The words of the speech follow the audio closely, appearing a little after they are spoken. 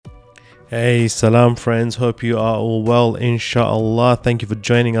Hey, salam friends. Hope you are all well, inshallah. Thank you for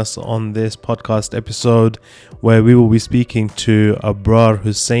joining us on this podcast episode where we will be speaking to Abrar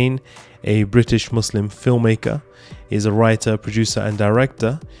Hussain, a British Muslim filmmaker. He's a writer, producer, and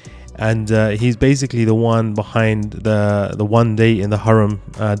director. And he's basically the one behind the One Day in the Haram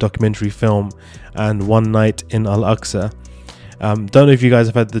documentary film and One Night in Al-Aqsa. Don't know if you guys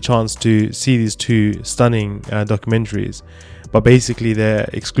have had the chance to see these two stunning documentaries, but basically they're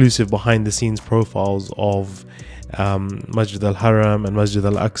exclusive behind the scenes profiles of Masjid al-Haram and Masjid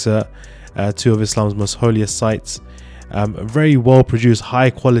al-Aqsa, two of Islam's most holiest sites. A very well produced,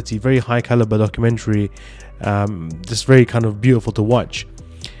 high quality, very high caliber documentary, just very kind of beautiful to watch.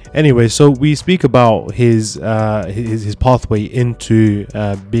 Anyway, so we speak about his pathway into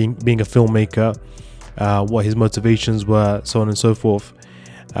being a filmmaker, what his motivations were, so on and so forth.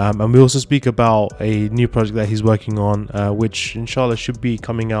 And we also speak about a new project that he's working on, which inshallah should be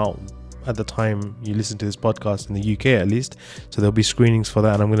coming out at the time you listen to this podcast in the UK at least. So there'll be screenings for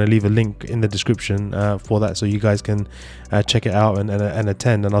that, and I'm going to leave a link in the description for that, so you guys can check it out and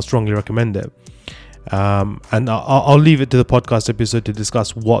attend. And I'll strongly recommend it. And I'll leave it to the podcast episode to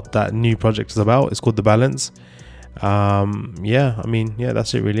discuss what that new project is about. It's called The Balance. That's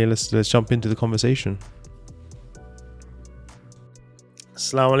it really. Let's jump into the conversation.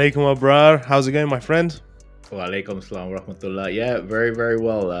 Assalamu alaikum, Abrar. How's it going, my friend? Wa alaikum salam wa rahmatullah. Yeah, very, very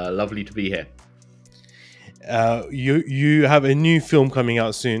well. Lovely to be here. You have a new film coming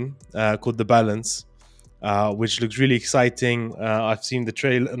out soon called The Balance, which looks really exciting. I've seen the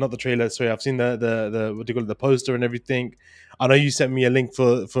trailer, not the trailer. Sorry, I've seen the what do you call it, the poster and everything. I know you sent me a link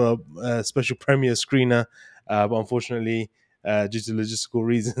for a special premiere screener, but unfortunately, due to logistical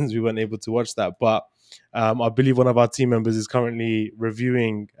reasons, we weren't able to watch that. But I believe one of our team members is currently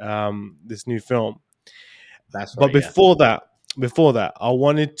reviewing this new film. That's But right. before that, I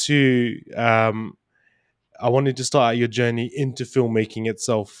wanted to start your journey into filmmaking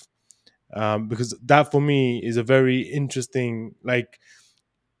itself, because that for me is a very interesting. Like,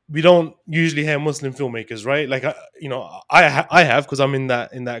 we don't usually hear Muslim filmmakers, right? Like, I have, because I'm in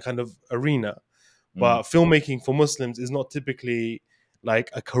that kind of arena. But filmmaking for Muslims is not typically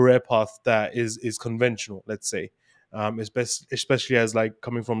like a career path that is conventional. Let's say, especially as like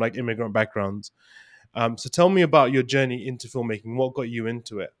coming from like immigrant backgrounds. So tell me about your journey into filmmaking. What got you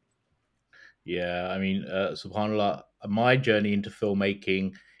into it? Yeah, I mean, subhanallah, my journey into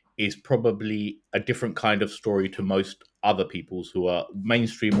filmmaking is probably a different kind of story to most other people's who are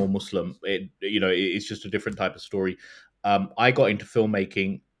mainstream or Muslim. It's just a different type of story. I got into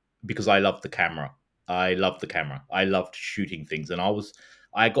filmmaking because I loved the camera. I loved the camera. I loved shooting things, and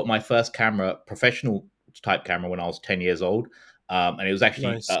I got my first camera, professional type camera, when I was 10 years old. And it was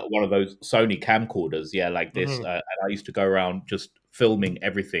actually Nice. one of those Sony camcorders, yeah, like this. Hmm. And I used to go around just filming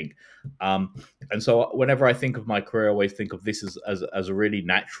everything. Um, and so whenever I think of my career, I always think of this as a really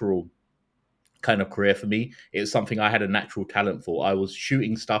natural kind of career for me. It's something I had a natural talent for. I was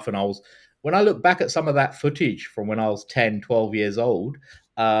shooting stuff, and when I look back at some of that footage from when I was 10, 12 years old,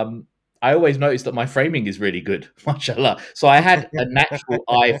 um, I always noticed that my framing is really good, mashallah. So I had a natural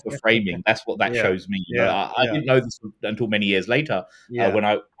eye for framing. That's what that Yeah, shows me. yeah, I yeah, didn't know this until many years later, yeah, when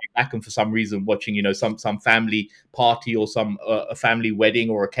I came back and for some reason watching, some family party or some a family wedding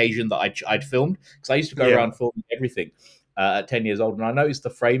or occasion that I'd filmed, because I used to go yeah. around filming everything at 10 years old, and I noticed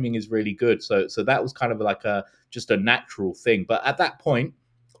the framing is really good. So that was kind of like a just a natural thing. But at that point,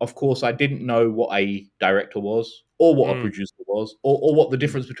 of course, I didn't know what a director was, or what a Mm, producer was, or what the mm.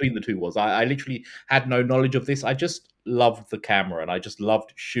 difference between the two was. I literally had no knowledge of this. I just loved the camera, and I just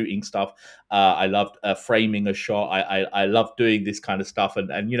loved shooting stuff. I loved framing a shot. I loved doing this kind of stuff.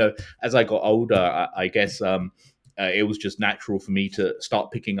 And as I got older, I guess it was just natural for me to start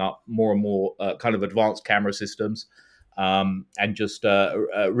picking up more and more kind of advanced camera systems, and just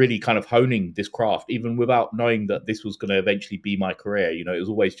really kind of honing this craft, even without knowing that this was going to eventually be my career. It was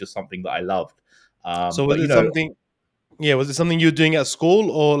always just something that I loved. So was But it something? Yeah, was it something you were doing at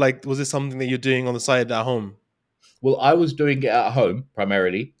school, or like was it something that you're doing on the side at home? well, I was doing it at home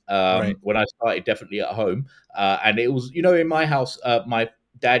primarily. Right. When I started, definitely at home, and it was, in my house. My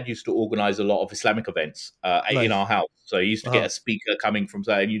dad used to organize a lot of Islamic events in our Nice. house. So he used to get Uh-huh. a speaker coming from,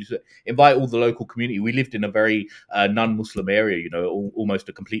 say, and you used to invite all the local community. We lived in a very non-Muslim area, almost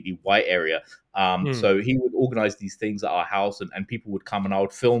a completely white area. Mm. So he would organize these things at our house, and people would come, and I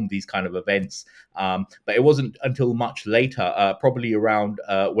would film these kind of events. But it wasn't until much later, probably around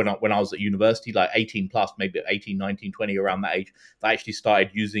when I was at university, like 18 plus, maybe 18, 19, 20, around that age, that I actually started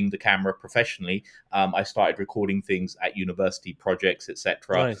using the camera professionally. I started recording things at university projects,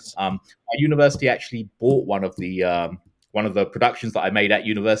 etc. Nice. My university actually bought one of the one of the productions that I made at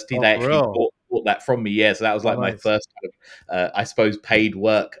university. Oh, They for actually real? bought that from me. Yeah, so that was Oh, like my nice. first kind of, I suppose, paid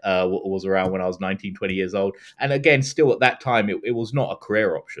work. Was around when I was 19, 20 years old. And again, still at that time, it was not a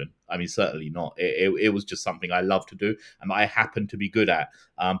career option. I mean, certainly not. It was just something I loved to do and I happened to be good at.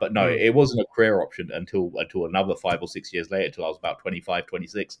 But no, Mm. it wasn't a career option until another 5 or 6 years later, until I was about 25,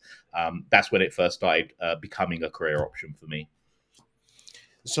 26. That's when it first started becoming a career option for me.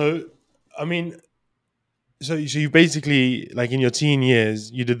 So, I mean, so you basically, like in your teen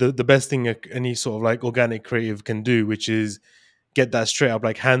years, you did the best thing any sort of like organic creative can do, which is get that straight up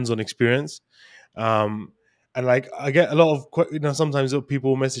like hands-on experience. Um, and like I get a lot of sometimes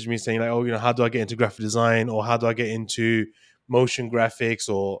people message me saying like, oh, how do I get into graphic design, or how do I get into motion graphics,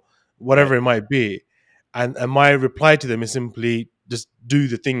 or Right, whatever it might be. And my reply to them is simply just do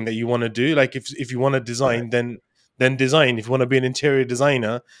the thing that you want to do. Like if you want to right, design, then design. If you want to be an interior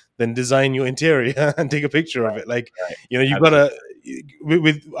designer, then design your interior and take a picture of right, it. Like, right. you've got Absolutely. to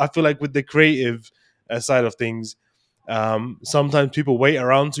with I feel like with the creative side of things, sometimes people wait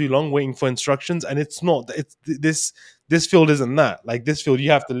around too long waiting for instructions, and it's not. It's this field isn't that. Like this field,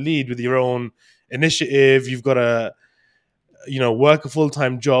 you have to lead with your own initiative. You've got to work a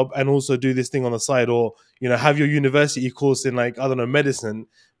full-time job and also do this thing on the side, or have your university course in, like, I don't know, medicine,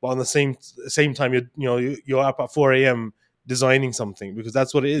 but on the same time you're up at 4 a.m. designing something, because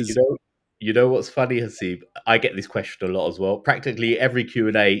that's what it You is. know, you know what's funny, Hasib? I get this question a lot as well. Practically every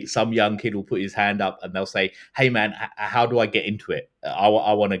Q&A, some young kid will put his hand up and they'll say, "Hey man, how do I get into it? I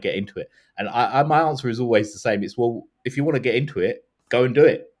want to get into it." And my answer is always the same. It's, well, if you want to get into it, go and do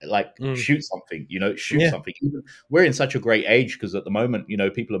it. Like, Mm. shoot something. Shoot Yeah. something. We're in such a great age because at the moment,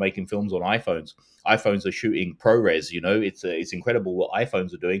 people are making films on iPhones. iPhones are shooting ProRes. It's incredible what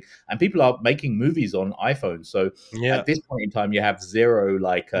iPhones are doing, and people are making movies on iPhones. So Yeah. at this point in time, you have zero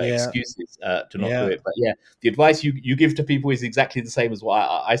Yeah. excuses to not do Yeah. it. But yeah, the advice you give to people is exactly the same as what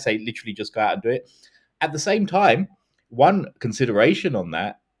I say. Literally, just go out and do it. At the same time, one consideration on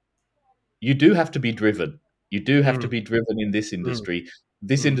that, you do have to be driven. You do have to Mm. be driven in this Mm. industry.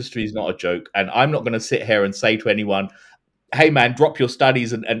 This Mm. industry is not a joke, and I'm not going to sit here and say to anyone, "Hey man, drop your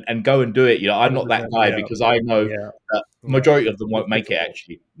studies and go and do it." I'm not that 100%. guy, Yeah. because I know Yeah. that Yeah. majority of them It's won't make it. difficult.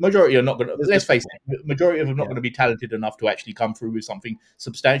 Actually, majority are not going to. It's Let's face difficult. it, majority of them are not Yeah. going to be talented enough to actually come through with something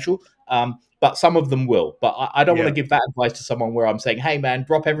substantial. But some of them will. But I don't want Yeah. to give that advice to someone where I'm saying, "Hey man,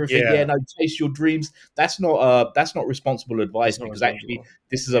 drop everything." Yeah, Yeah. no, chase your dreams. That's not responsible advice, It's not because actually responsible.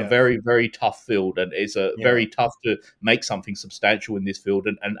 this is a Yeah. very, very tough field, and it's a Yeah. very tough to make something substantial in this field,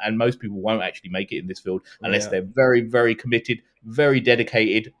 and most people won't actually make it in this field unless Yeah. they're very, very committed, very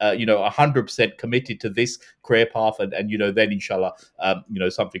dedicated, 100% committed to this career path, and then inshallah,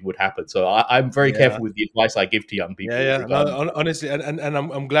 something would happen. So I'm very Yeah. careful with the advice I give to young Yeah, people, yeah. No, regardless. honestly, and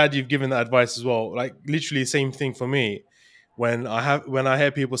I'm glad you've given that advice as well. Like literally, same thing for me. When I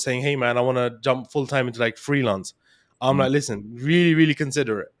hear people saying, "Hey, man, I want to jump full time into like freelance," I'm Mm, like, listen, really, really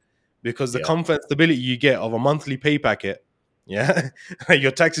consider it, because the yeah, comfort and stability you get of a monthly pay packet, yeah,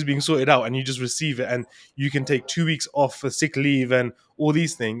 your tax is being sorted out, and you just receive it, and you can take 2 weeks off for sick leave and all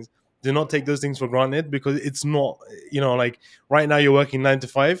these things. Do not take those things for granted, because it's not, like right now you're working 9 to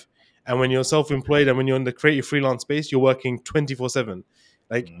 5, and when you're self-employed and when you're in the creative freelance space, you're working 24/7.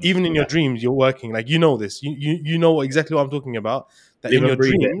 Like even in your yeah. dreams, you're working. Like this. You know exactly what I'm talking about. That Live in your and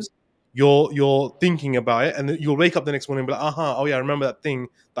breathe it. dreams, you're thinking about it, and you'll wake up the next morning and be like, oh yeah, I remember that thing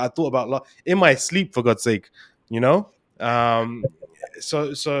that I thought about in my sleep, for God's sake, you know. Um,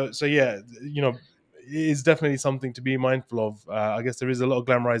 so yeah, it's definitely something to be mindful of. I guess there is a lot of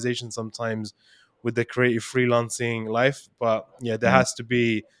glamorization sometimes with the creative freelancing life, but yeah, there Mm, has to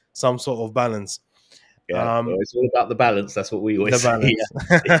be some sort of balance. yeah, Um, well, it's all about the balance. That's what we the always say. balance.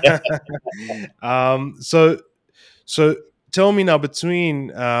 Yeah. So tell me now, between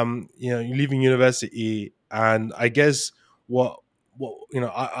you leaving university, and I guess what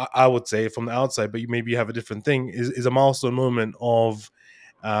I would say from the outside, but maybe you have a different thing, is a milestone moment of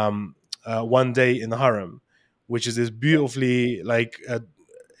um, one day in the harem, which is this beautifully, like,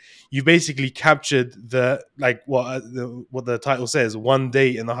 you basically captured the, like, what the title says, one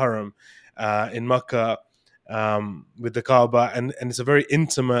day in the harem in Makkah, with the Kaaba, and it's a very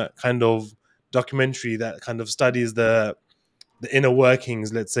intimate kind of documentary that kind of studies the inner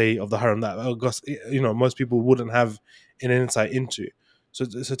workings, let's say, of the harem, that most people wouldn't have an insight into. So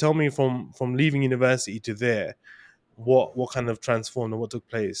tell me, from leaving university to there, what kind of transformed, and what took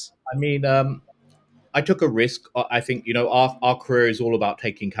place. I mean, I took a risk. I think, our career is all about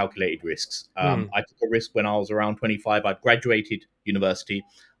taking calculated risks. Mm. I took a risk when I was around 25. I'd graduated university.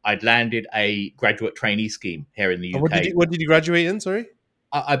 I'd landed a graduate trainee scheme here in the And UK. what did you graduate in? Sorry.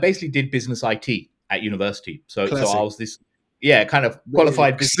 I basically did business IT at university. So I Classic. was this. yeah, kind of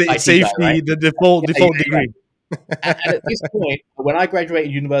qualified business IT guy, right? Safety, the default Yeah, degree. and at this point, when I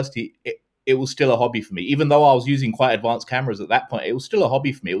graduated university, it was still a hobby for me. Even though I was using quite advanced cameras at that point, it was still a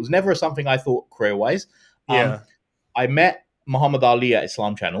hobby for me. It was never something I thought career wise. Yeah. I met Muhammad Ali at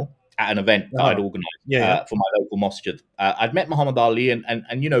Islam Channel at an event that I'd Uh-huh. organized Yeah, yeah. for my local masjid. I'd met Muhammad Ali, and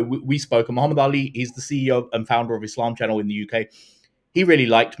you know, we spoke. And Muhammad Ali, he's the CEO and founder of Islam Channel in the UK. He really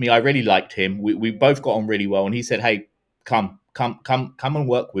liked me. I really liked him. We both got on really well. And he said, "Hey, come and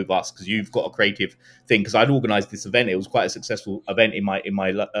work with us because you've got a creative thing." Because I'd organised this event. It was quite a successful event in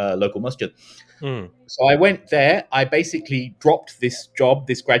my local masjid. Mm. So I went there. I basically dropped this job,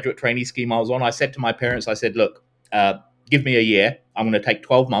 this graduate trainee scheme I was on. I said to my parents, I said, "Look, uh, give me a year. I'm going to take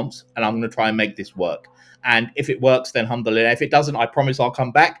 12 months and I'm going to try and make this work. And if it works, then alhamdulillah. If it doesn't, I promise I'll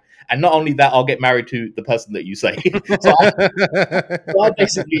come back. And not only that, I'll get married to the person that you say." So I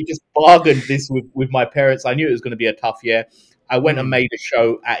basically just bargained this with my parents. I knew it was going to be a tough year. I went and Mm. made a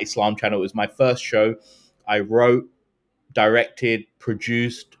show at Islam Channel. It was my first show. I wrote, directed,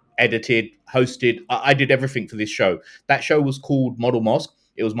 produced, edited, hosted. I did everything for this show. That show was called Model Mosque.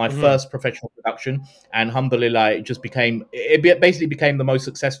 It was my Mhm. first professional production, and alhamdulillah, it basically became the most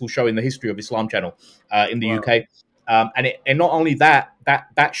successful show in the history of Islam Channel in the Wow. UK. And not only that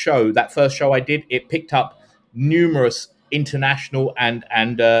show, that first show I did, it picked up numerous international and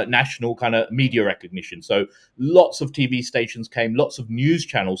national kind of media recognition. So lots of TV stations came, lots of news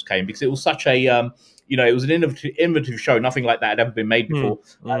channels came because it was such a it was an innovative show. Nothing like that had ever been made Mm. before.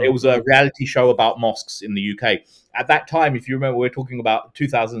 It Mm. was a Mm. reality show about mosques in the UK. At that time, if you remember, we're talking about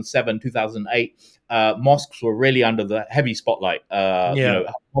 2007, 2008. Mosques were really under the heavy spotlight. Yeah.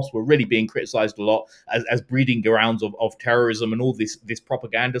 Mosques were really being criticized a lot as breeding grounds of terrorism and all this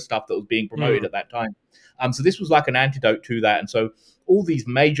propaganda stuff that was being promoted Mm. at that time. So this was like an antidote to that. And so all these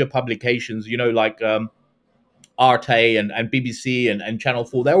major publications, like Arte and BBC and Channel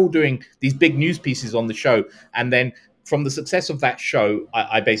 4, they're all doing these big news pieces on the show. And then from the success of that show,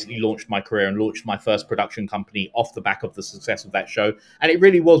 I basically launched my career and launched my first production company off the back of the success of that show. And it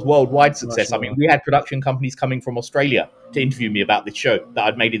really was worldwide success. I mean, Mashallah. we had production companies coming from Australia to interview me about this show that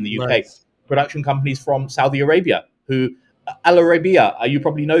I'd made in the UK. Nice. Production companies from Saudi Arabia who Al Arabia, you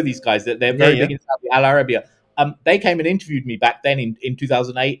probably know these guys. They're Yeah, very yeah. big in Saudi Al Arabia. They came and interviewed me back then in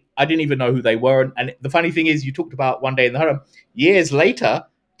 2008. I didn't even know who they were. And the funny thing is, you talked about One Day in the Haram. Years later,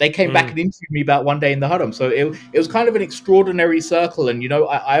 they came back Mm. and interviewed me about One Day in the Haram. So it was kind of an extraordinary circle. And,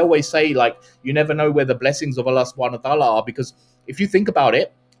 I always say, like, you never know where the blessings of Allah subhanahu wa ta'ala are. Because if you think about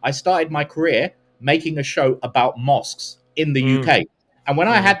it, I started my career making a show about mosques in the Mm. UK. And when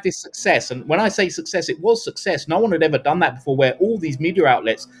I Mm. had this success, and when I say success, it was success. No one had ever done that before, where all these media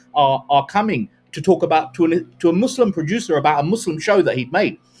outlets are coming to talk about to a Muslim producer about a Muslim show that he'd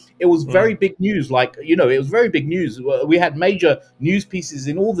made. It was very Mm. big news. It was very big news. We had major news pieces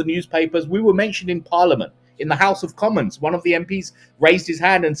in all the newspapers. We were mentioned in Parliament, in the House of Commons. One of the MPs raised his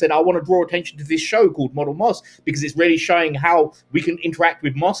hand and said, "I want to draw attention to this show called Model Mosque because it's really showing how we can interact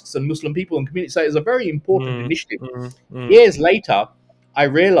with mosques and Muslim people and communities." So it's a very important Mm. initiative. Mm. Mm. Years later, I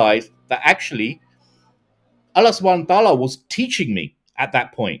realized that actually Allah subhanahu wa ta'ala was teaching me at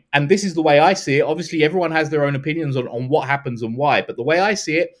that point. And this is the way I see it. Obviously, everyone has their own opinions on what happens and why. But the way I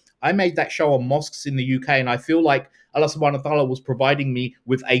see it, I made that show on mosques in the UK, and I feel like Allah subhanahu wa ta'ala was providing me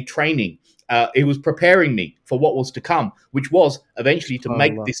with a training. It was preparing me for what was to come, which was eventually to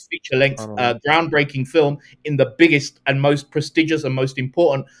make SubhanAllah. this feature length, SubhanAllah. groundbreaking film in the biggest and most prestigious and most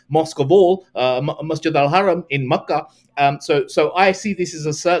important mosque of all, Masjid al Haram in Makkah. So I see this as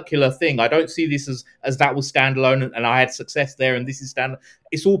a circular thing. I don't see this as that was standalone and I had success there and this is stand.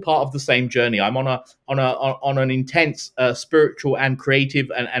 It's all part of the same journey. I'm on an intense spiritual and creative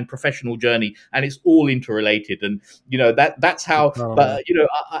and professional journey, and it's all interrelated. And that's how. SubhanAllah.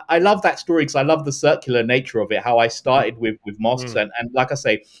 But I love that story because I love the circular nature of it. How I started with mosques, Mm. and like I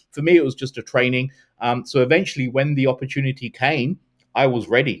say, for me it was just a training. So eventually, when the opportunity came, I was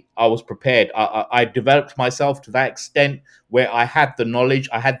ready. I was prepared. I developed myself to that extent where I had the knowledge.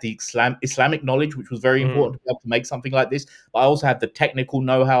 I had the Islamic knowledge, which was very Mm. important to be able to make something like this. But I also had the technical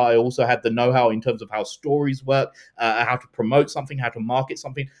know-how. I also had the know-how in terms of how stories work, how to promote something, how to market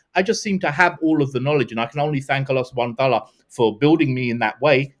something. I just seem to have all of the knowledge, and I can only thank Allah subhanahu wa ta'ala for building me in that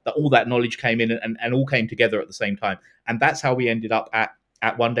way, that all that knowledge came in and all came together at the same time. And that's how we ended up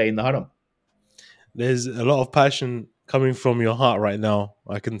at One Day in the Haram. There's a lot of passion coming from your heart right now.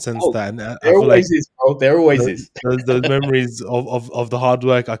 I can sense Oh, that, and I there feel like always is, bro. There always the, is. those memories of the hard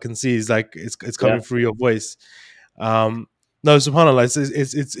work I can see is like it's Yeah. coming through your voice. Um, no, subhanallah,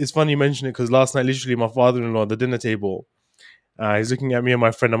 it's funny you mention it because last night, literally, my father-in-law at the dinner table, he's looking at me and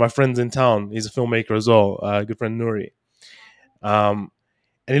my friend. And my friend's in town. He's a filmmaker as well. Good friend Nuri. Um,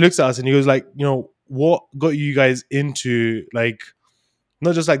 and he looks at us and he goes like, what got you guys into like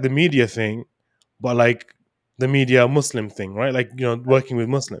not just like the media thing, but like the media Muslim thing, right? Like working with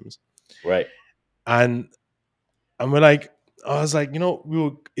Muslims, Right. and we're like, I was like,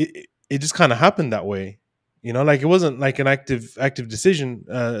 it just kind of happened that way, like it wasn't like an active decision,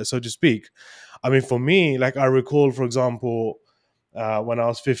 so to speak. I mean, for me, like I recall, for example, when I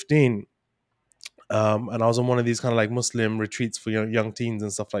was 15, and I was on one of these kind of like Muslim retreats for young teens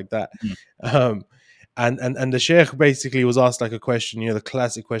and stuff like that. Mm. Um, and the sheikh basically was asked like a question, the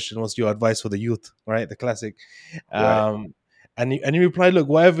classic question, what's your advice for the youth, right? The classic. Right. And he replied, look,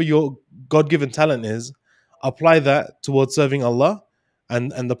 whatever your God-given talent is, apply that towards serving Allah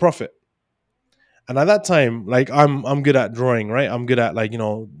and the Prophet. And at that time, like I'm good at drawing, right? I'm good at like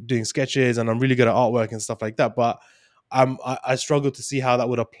doing sketches, and I'm really good at artwork and stuff like that. But I struggle to see how that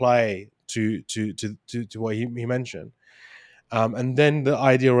would apply to what he mentioned. And then the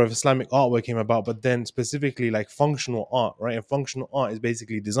idea of Islamic artwork came about, but then specifically like functional art, right? And functional art is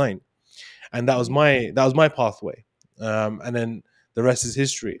basically design, and Mm. that was my pathway. And then the rest is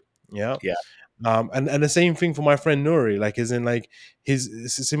history. Yeah. Yeah. And the same thing for my friend Nuri, like is in like it's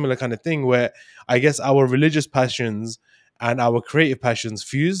a similar kind of thing where I guess our religious passions and our creative passions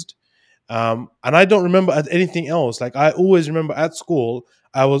fused. And I don't remember at anything else. Like I always remember at school,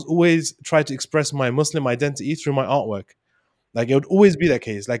 I was always trying to express my Muslim identity through my artwork. Like it would always be that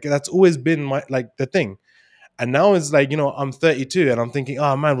case. Like that's always been my like the thing. And now it's like, I'm 32 and I'm thinking,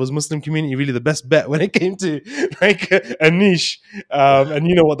 oh man, was Muslim community really the best bet when it came to like a niche? And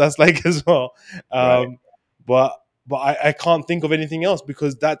you know what that's like as well. Right. But I can't think of anything else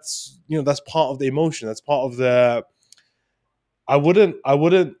because that's that's part of the emotion. That's part of the I wouldn't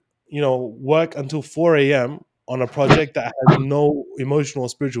work until 4 a.m. on a project that has no emotional or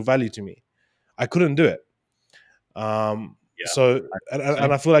spiritual value to me. I couldn't do it. Yeah. So and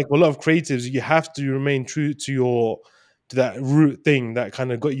Same. I feel like for a lot of creatives, you have to remain true to that root thing that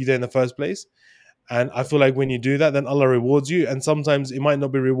kind of got you there in the first place. And I feel like when you do that, then Allah rewards you. And sometimes it might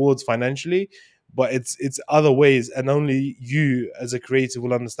not be rewards financially, but it's other ways, and only you as a creative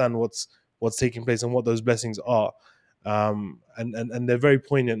will understand what's taking place and what those blessings are. And they're very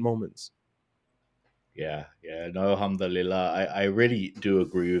poignant moments. Yeah, yeah, no, alhamdulillah. I really do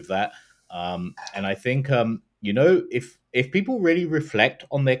agree with that. And I think if people really reflect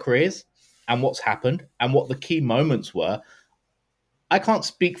on their careers and what's happened and what the key moments were, I can't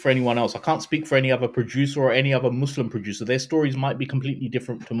speak for anyone else. I can't speak for any other producer or any other Muslim producer. Their stories might be completely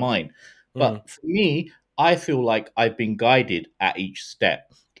different to mine. Mm, But for me, I feel like I've been guided at each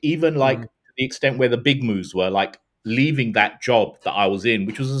step, even like mm, to the extent where the big moves were like leaving that job that I was in,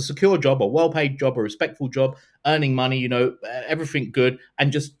 which was a secure job, a well-paid job, a respectful job, earning money, everything good,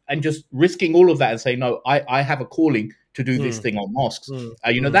 and just risking all of that and saying, no, I have a calling to do this mm, thing on mosques.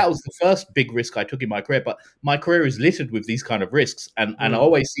 mm, That was the first big risk I took in my career. But my career is littered with these kind of risks, and I mm,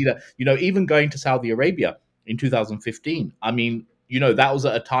 always see that even going to Saudi Arabia in 2015. I mean, that was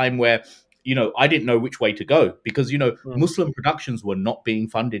at a time where I didn't know which way to go because mm, Muslim productions were not being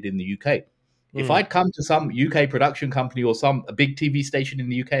funded in the UK. If mm, I'd come to some UK production company or some a big TV station in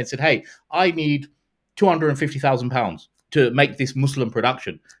the UK and said, "Hey, I need £250,000 to make this Muslim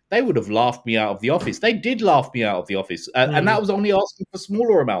production," they would have laughed me out of the office. They did laugh me out of the office, and mm, that was only asking for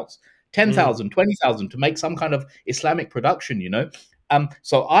smaller amounts, mm, 10,000, 20,000 to make some kind of Islamic production.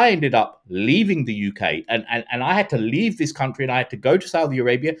 So I ended up leaving the UK, and I had to leave this country, and I had to go to Saudi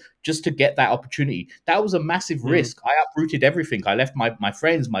Arabia just to get that opportunity. That was a massive mm, risk. I uprooted everything. I left my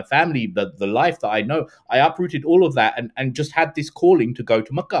friends, my family, the life that I know. I uprooted all of that and just had this calling to go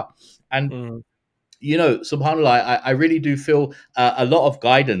to Mecca. And mm, subhanallah, I really do feel a lot of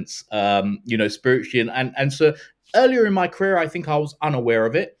guidance, spiritually. And so earlier in my career, I think I was unaware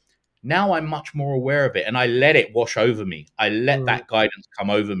of it. Now I'm much more aware of it, and I let it wash over me. I let mm, that guidance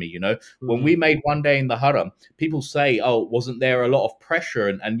come over me. When mm, we made One Day in the Haram, people say, "Oh, wasn't there a lot of pressure?"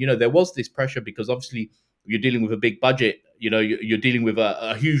 And there was this pressure because obviously you're dealing with a big budget. You're dealing with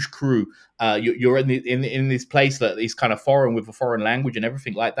a huge crew. You're in this place that is kind of foreign with a foreign language and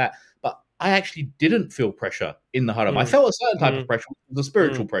everything like that. But I actually didn't feel pressure in the Haram. I mm, felt a certain type of mm, pressure, the mm,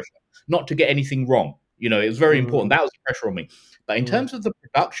 spiritual pressure, not to get anything wrong. It was very important. mm, That was the pressure on me. But in mm, terms of the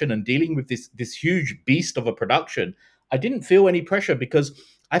production and dealing with this huge beast of a production, I didn't feel any pressure because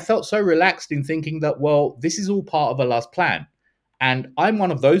I felt so relaxed in thinking that, well, this is all part of Allah's plan. And I'm one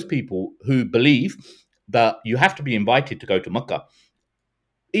of those people who believe that you have to be invited to go to Makkah.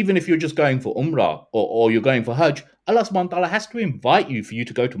 Even if you're just going for Umrah or you're going for Hajj, Allah subhanahu wa ta'ala has to invite you for you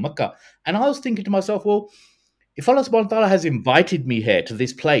to go to Makkah. And I was thinking to myself, well, if Allah subhanahu wa ta'ala has invited me here to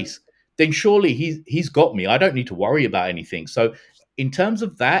this place, then surely he's got me. I don't need to worry about anything. So in terms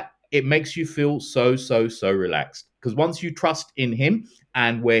of that, it makes you feel so relaxed, because once you trust in him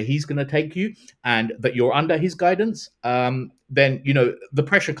and where he's going to take you, and that you're under his guidance, then the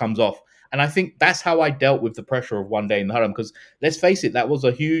pressure comes off. And I think that's how I dealt with the pressure of One Day in the Haram. Because let's face it, that was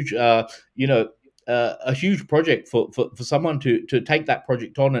a huge, you know, a huge project for someone to take that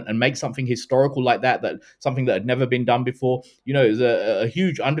project on and make something historical like that, that something that had never been done before. It was a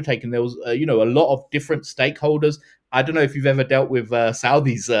huge undertaking. There was a lot of different stakeholders. I don't know if you've ever dealt with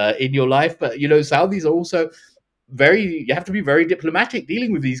Saudis in your life, but Saudis are also you have to be very diplomatic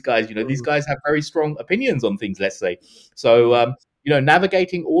dealing with these guys. These Mm, guys have very strong opinions on things, let's say. So mm,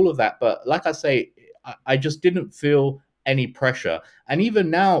 navigating all of that. But like I say, I just didn't feel any pressure. And even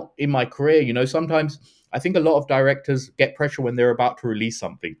now in my career, sometimes I think a lot of directors get pressure when they're about to release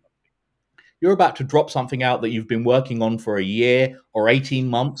something. You're about to drop something out that you've been working on for a year or 18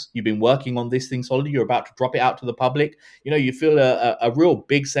 months. You've been working on this thing solidly. You're about to drop it out to the public. You feel a real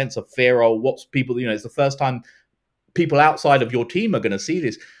big sense of fear. Or what's people, it's the first time people outside of your team are going to see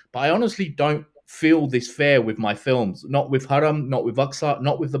this. But I honestly don't feel this fair with my films, not with Haram, not with Aqsa,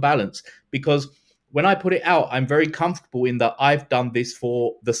 not with The Balance, because when I put it out, I'm very comfortable in that I've done this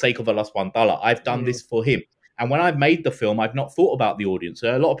for the sake of Allah subhanahu wa ta'ala. I've done mm, this for him. And when I've made the film, I've not thought about the audience.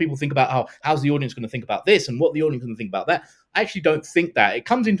 A lot of people think about how's the audience going to think about this and what the audience going to think about that. I actually don't think that. It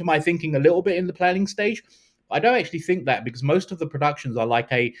comes into my thinking a little bit in the planning stage. I don't actually think that, because most of the productions are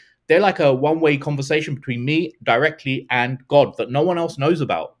they're like a one-way conversation between me directly and God that no one else knows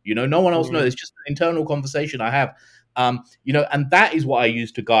about. No one else knows. mm, It's just an internal conversation I have. And that is what I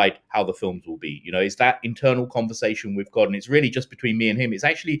use to guide how the films will be. It's that internal conversation with God, and it's really just between me and him. It's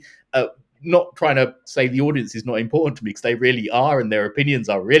actually not trying to say the audience is not important to me, because they really are, and their opinions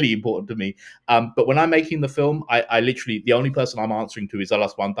are really important to me. But when I'm making the film, I literally, the only person I'm answering to is Allah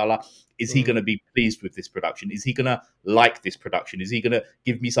subhanahu wa ta'ala. Is he going mm. to be pleased with this production? Is he going to like this production? Is he going to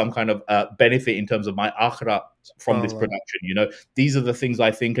give me some kind of benefit in terms of my akhirah from this SubhanAllah. production? These are the things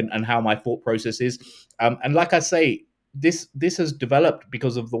I think, and how my thought process is. And like I say, this has developed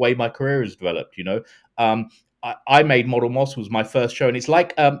because of the way my career has developed. I made Model Moss was my first show, and it's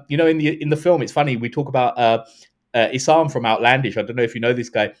like in the film, it's funny, we talk about Isam from Outlandish. I don't know if you know this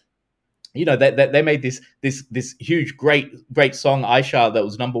guy. They made this huge great song Aisha that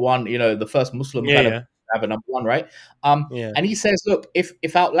was number one. The first Muslim Yeah, kind of yeah, have a number one, right? yeah. And he says, look,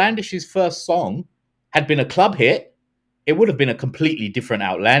 if Outlandish's first song had been a club hit, it would have been a completely different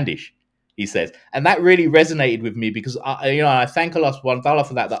Outlandish, he says. And that really resonated with me, because I thank Allah subhanahu wa ta'ala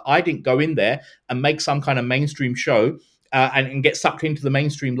for that I didn't go in there and make some kind of mainstream show, and get sucked into the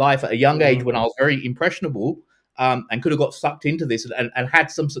mainstream life at a young age when I Mm, was very impressionable, and could have got sucked into this, and had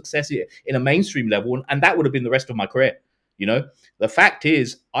some success in a mainstream level, and that would have been the rest of my career. The fact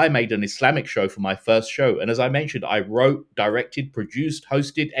is, I made an Islamic show for my first show, and as I mentioned, I wrote, directed, produced,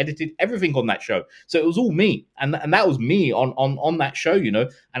 hosted, edited everything on that show. So it was all me, and that was me on that show.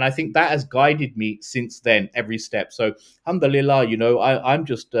 And I think that has guided me since then every step. So alhamdulillah, I'm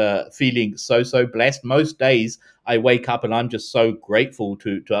just feeling so blessed. Most days I wake up and I'm just so grateful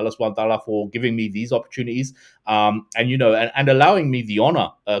to Allah subhanahu wa ta'ala for giving me these opportunities, and allowing me the honor,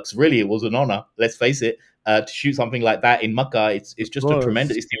 because really it was an honor, let's face it, to shoot something like that in Makkah. It's of just a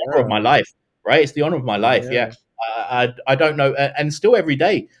tremendous. course. It's the honor of my Yeah, life, right? It's the honor of my life. Yeah, yeah. I don't know, and still every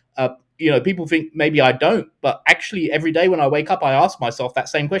day, people think maybe I don't, but actually every day when I wake up, I ask myself that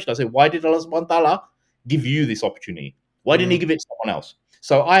same question. I say, why did Allah subhanahu wa ta'ala give you this opportunity? Why didn't He Mm, give it to someone else?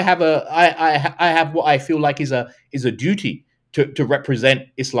 So I have I have what I feel like is a duty to represent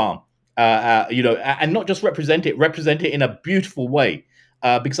Islam, and not just represent it in a beautiful way,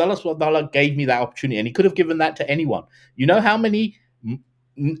 because Allah subhanahu wa ta'ala gave me that opportunity, and He could have given that to anyone. You know how many,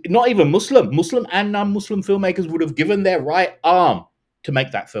 not even Muslim and non-Muslim filmmakers would have given their right arm to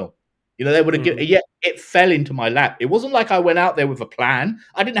make that film. They would have given, mm, yet it fell into my lap. It wasn't like I went out there with a plan.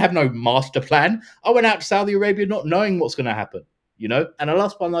 I didn't have no master plan. I went out to Saudi Arabia not knowing what's going to happen, and Allah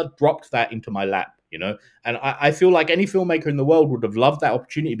subhanahu wa ta'ala dropped that into my lap, and I feel like any filmmaker in the world would have loved that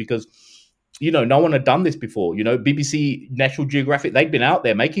opportunity, because no one had done this before. BBC, National Geographic, they'd been out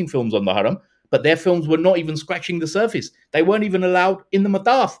there making films on the Haram, but their films were not even scratching the surface. They weren't even allowed in the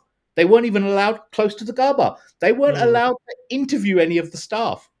Madaf. They weren't even allowed close to the Kaaba. They weren't mm, allowed to interview any of the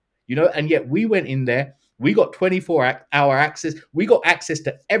staff, and yet we went in there. We got 24-hour access. We got access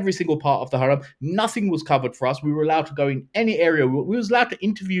to every single part of the Haram. Nothing was covered for us. We were allowed to go in any area. We was allowed to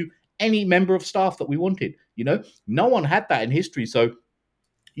interview any member of staff that we wanted. No one had that in history. So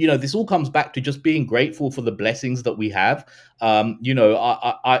this all comes back to just being grateful for the blessings that we have. I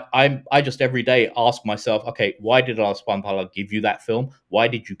just every day ask myself, okay, why did Allah subhanahu wa ta'ala give you that film? Why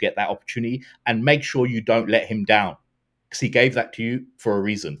did you get that opportunity? And make sure you don't let him down, because he gave that to you for a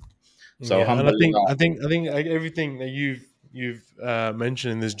reason. So Yeah, and alhamdulillah. I think like everything that you've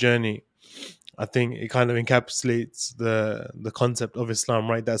mentioned in this journey, I think it kind of encapsulates the concept of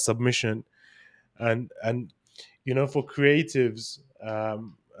Islam, right? That submission, and for creatives,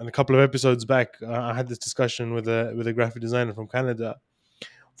 and a couple of episodes back, I had this discussion with a graphic designer from Canada.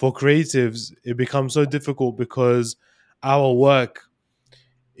 For creatives, it becomes so difficult because our work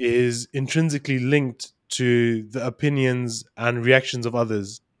is intrinsically linked to the opinions and reactions of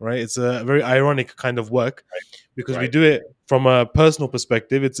others, right? It's a very ironic kind of work because we Right. do it from a personal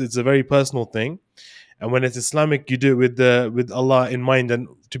perspective. It's a very personal thing, and when it's Islamic, you do it with Allah in mind, and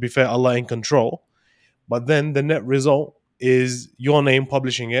to be fair, Allah in control. But then the net result is your name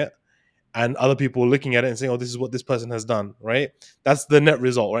publishing it and other people looking at it and saying, "Oh, this is what this person has done," right? That's the net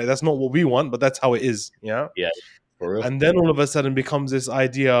result, right? That's not what we want, but that's how it is, yeah. Yeah, for real. And then all of a sudden becomes this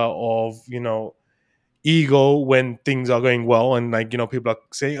idea of ego when things are going well, and like people are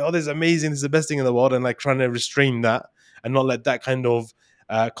saying, "Oh, this is amazing, this is the best thing in the world," and like trying to restrain that and not let that kind of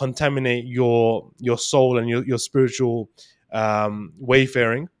contaminate your soul and your spiritual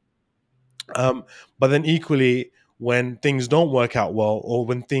wayfaring. But then equally, when things don't work out well, or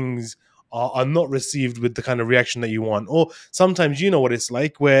when things are not received with the kind of reaction that you want, or sometimes what it's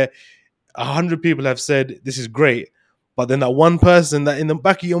like, where 100 people have said this is great, but then that one person that in the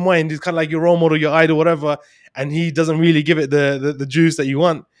back of your mind is kind of like your role model, your idol, whatever, and he doesn't really give it the juice that you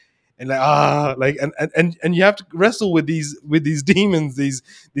want, and and you have to wrestle with these demons,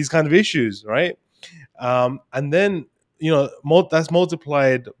 these kind of issues, right? And then that's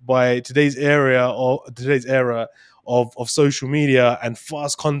multiplied by today's era of social media and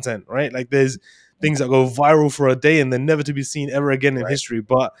fast content, right? Like there's things that go viral for a day and they're never to be seen ever again in Right. history,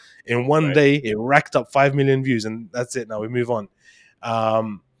 but in one Right. day it racked up 5 million views, and that's it. Now we move on.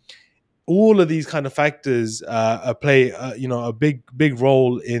 um, all of these kind of factors play a big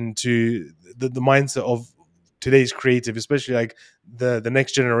role into the mindset of today's creative, especially like the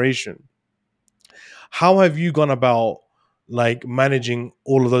next generation. How have you gone about like managing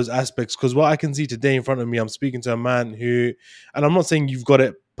all of those aspects? Because what I can see today in front of me, I'm speaking to a man who, and I'm not saying you've got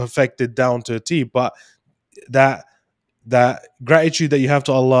it perfected down to a T, but that that gratitude that you have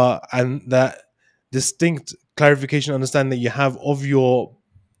to Allah and that distinct clarification, understanding that you have of your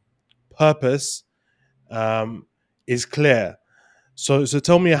purpose, um, is clear. So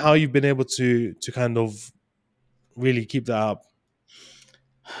tell me how you've been able to kind of really keep that up.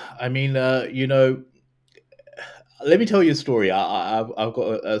 I mean, let me tell you a story. I've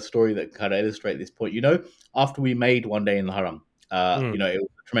got a story that kind of illustrates this point. After we made One Day in the Haram, Mm, it was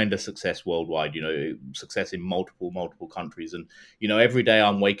a tremendous success worldwide. Success in multiple countries, and every day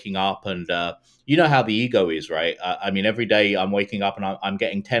I'm waking up, and you know how the ego is, right? I mean, every day I'm waking up and I'm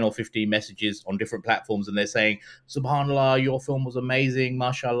getting 10 or 15 messages on different platforms, and they're saying, "Subhanallah, your film was amazing.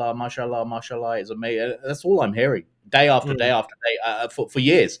 Mashallah, mashallah, mashallah, it's amazing." That's all I'm hearing day after day mm, after day for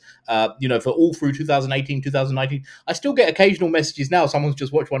years. For all through 2018, 2019. I still get occasional messages now. Someone's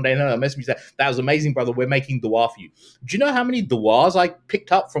just watched One Day and a message me that was amazing, brother. We're making dua for you. Do you know how many duas I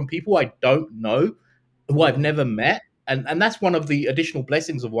picked up from people I don't know, who I've mm, never met? And that's one of the additional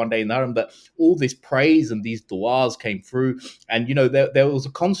blessings of One Day in the Haram, that all this praise and these duas came through. And there was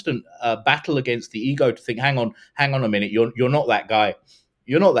a constant battle against the ego to think, hang on a minute, you're not that guy.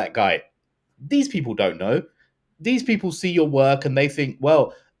 You're not that guy. These people don't know. These people see your work and they think,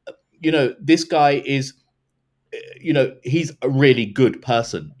 well, this guy is, he's a really good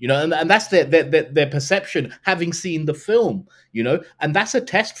person, and that's their perception, having seen the film, and that's a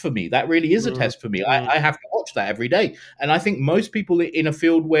test for me. That really is a mm, test for me. mm, I have to watch that every day. And I think most people in a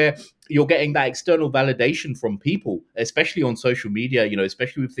field where you're getting that external validation from people, especially on social media,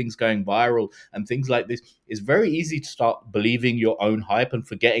 especially with things going viral and things like this, it's very easy to start believing your own hype and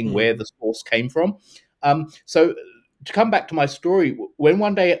forgetting where mm, the source came from. So to come back to my story, when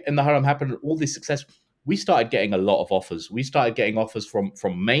One Day in the Haram happened, all this success, we started getting a lot of offers. We started getting offers from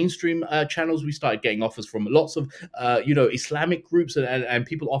mainstream channels. We started getting offers from lots of Islamic groups, and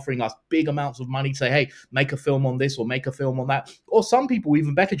people offering us big amounts of money to say, hey, make a film on this or make a film on that. Or some people,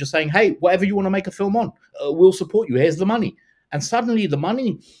 even better, just saying, hey, whatever you want to make a film on, we'll support you. Here's the money. And suddenly the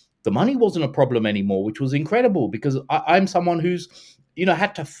money wasn't a problem anymore, which was incredible, because I'm someone who's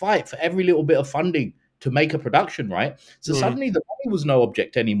had to fight for every little bit of funding to make a production, right? So mm, suddenly the money was no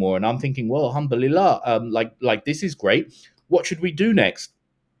object anymore, and I'm thinking, well, alhamdulillah, like this is great. What should we do next?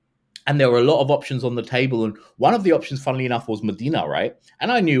 and there were a lot of options on the table, and one of the options, funnily enough, was Medina, right? And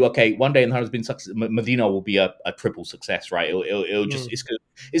I knew, okay, one day in the has been success, Medina will be a triple success, right? It'll just Mm.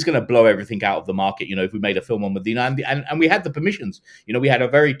 it's gonna blow everything out of the market, if we made a film on Medina, and we had the permissions, we had a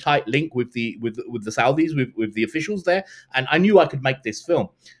very tight link with the Saudis, with the officials there, and I knew I could make this film,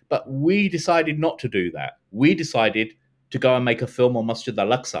 but we decided not to do that. We decided to go and make a film on Masjid Al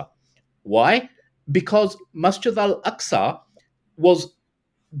Aqsa. Why? Because Masjid Al Aqsa was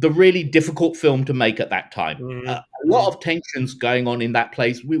the really difficult film to make at that time. Mm. A lot of tensions going on in that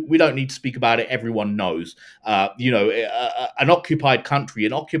place. We don't need to speak about it. Everyone knows. An occupied country,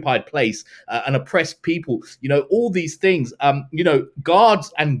 an occupied place, an oppressed people. All these things.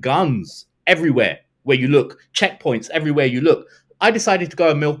 Guards and guns everywhere where you look. Checkpoints everywhere you look. I decided to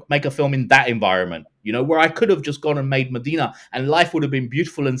go and make a film in that environment. Where I could have just gone and made Medina, and life would have been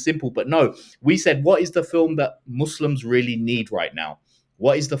beautiful and simple. But no, we said, what is the film that Muslims really need right now?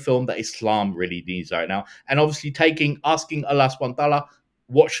 What is the film that Islam really needs right now? And obviously asking Allah subhanahu wa ta'ala,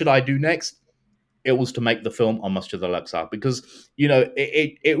 what should I do next? It was to make the film on Masjid al-Aqsa, because,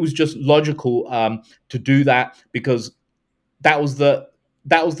 it was just logical to do that, because that was the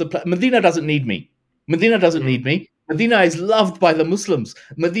Medina doesn't need me. Medina doesn't Mm. need me. Medina is loved by the Muslims.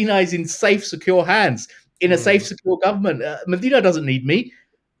 Medina is in safe, secure hands, in a safe, Mm. secure government. Medina doesn't need me.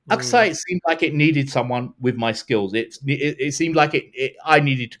 Mm. Aqsa, it seemed like it needed someone with my skills. It seemed like I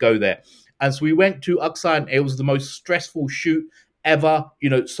needed to go there. And so we went to Aqsa, and it was the most stressful shoot ever.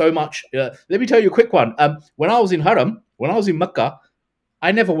 So much. Let me tell you a quick one. When I was in Haram, when I was in Mecca,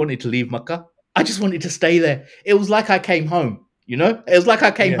 I never wanted to leave Mecca. I just wanted to stay there. It was like I came home. It was like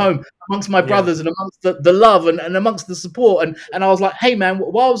I came Yeah. home amongst my Yeah. brothers, and amongst the love, and amongst the support. And I was like, hey, man,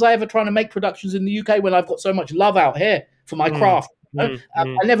 why was I ever trying to make productions in the UK when I've got so much love out here for my Mm. craft? Mm.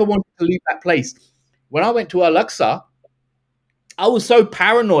 Mm. I never wanted to leave that place. When I went to Al-Aqsa, I was so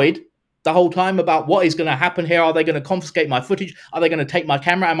paranoid the whole time about what is going to happen here. Are they going to confiscate my footage? Are they going to take my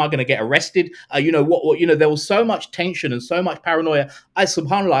camera? Am I going to get arrested? There was so much tension and so much paranoia.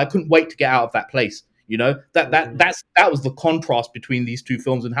 Subhanallah, I couldn't wait to get out of that place. That was the contrast between these two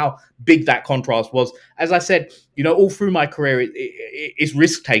films, and how big that contrast was. As I said, all through my career, it's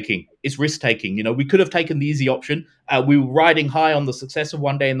risk taking. It's risk taking. We could have taken the easy option. We were riding high on the success of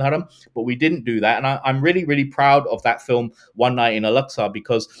One Day in the Haram, but we didn't do that. And I'm really, really proud of that film, One Night in Al-Aqsa,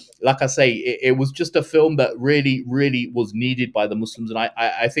 because, like I say, it was just a film that really, really was needed by the Muslims. And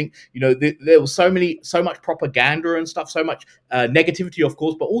I think, there was so much propaganda and stuff, so much negativity, of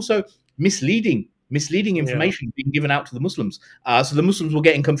course, but also misleading Yeah. information being given out to the Muslims. So the Muslims were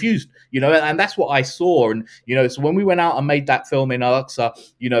getting confused, and that's what I saw. And, so when we went out and made that film in Al-Aqsa,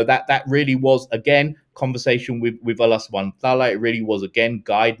 that really was, again, conversation with Allah subhanahu wa ta'ala. It really was, again,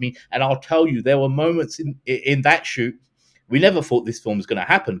 guide me. And I'll tell you, there were moments in that shoot, we never thought this film was going to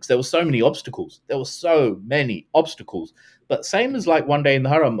happen, because there were so many obstacles. There were so many obstacles. But same as like One Day in the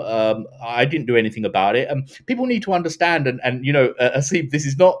Haram, I didn't do anything about it. People need to understand, and Asib, this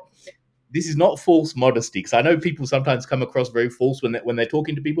is not false modesty, because I know people sometimes come across very false when they're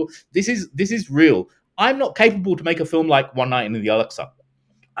talking to people. This is real. I'm not capable to make a film like One Night in the Al-Aqsa.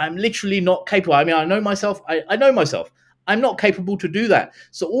 I'm literally not capable. I mean, I know myself. I know myself. I'm not capable to do that.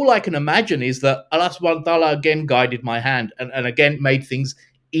 So all I can imagine is that Allah subhanahu wa ta'ala again guided my hand, and again made things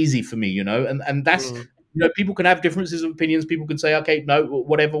easy for me, and that's, Mm. people can have differences of opinions. People can say, okay, no,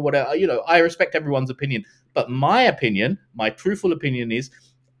 whatever. I respect everyone's opinion. But my opinion, my truthful opinion, is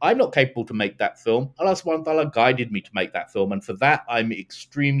I'm not capable to make that film. Allah subhanahu wa ta'ala guided me to make that film. And for that, I'm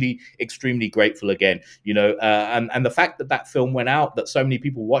extremely, extremely grateful again. And the fact that that film went out, that so many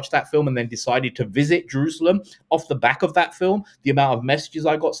people watched that film and then decided to visit Jerusalem off the back of that film, the amount of messages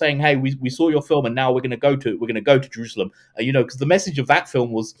I got saying, hey, we saw your film, and now we're going to go to Jerusalem. Because the message of that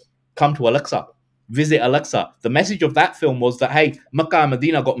film was, come to Al-Aqsa, visit Al-Aqsa. The message of that film was that, hey, Makkah and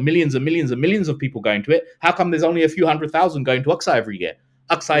Medina got millions and millions and millions of people going to it. How come there's only a few 100,000 going to Aqsa every year?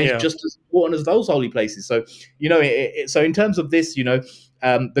 Aqsa is Yeah. just as important as those holy places. So, so in terms of this,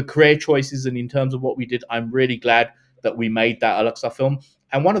 the career choices, and in terms of what we did, I'm really glad that we made that Al-Aqsa film.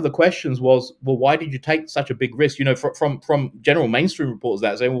 And one of the questions was, well, why did you take such a big risk? From general mainstream reports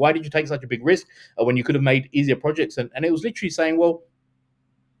that saying, well, why did you take such a big risk when you could have made easier projects? And it was literally saying, well,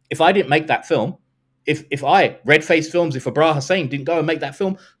 if I didn't make that film, if I, Red Face Films, if Abrar Hussain didn't go and make that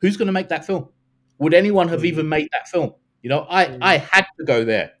film, who's going to make that film? Would anyone have Mm. even made that film? I Mm. had to go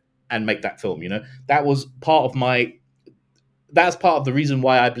there and make that film. That was part of that's part of the reason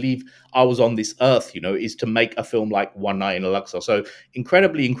why I believe I was on this earth, is to make a film like One Night in Al-Aqsa. So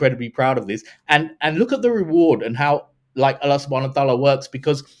incredibly, incredibly proud of this. And look at the reward and how, like, Allah subhanahu wa ta'ala works,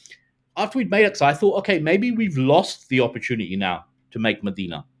 because after we'd made Aqsa, I thought, okay, maybe we've lost the opportunity now to make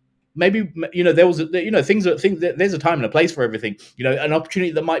Medina. maybe there was there's a time and a place for everything. An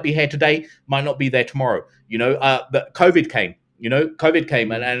opportunity that might be here today might not be there tomorrow. But COVID came. COVID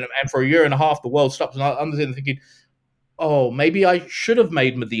came, and, Mm. and for a year and a half the world stopped, and I'm sitting thinking, oh, maybe I should have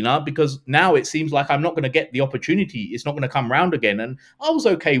made Medina, because now it seems like I'm not going to get the opportunity. It's not going to come round again. And I was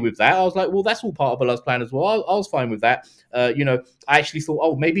okay with that. I was like, well, that's all part of Allah's plan as well. I was fine with that. I actually thought,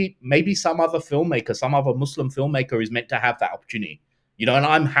 oh, maybe some other filmmaker, some other Muslim filmmaker is meant to have that opportunity. And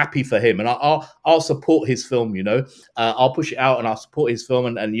I'm happy for him, and I'll support his film. I'll push it out, and I'll support his film,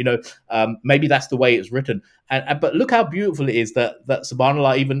 and maybe that's the way it's written. But look how beautiful it is that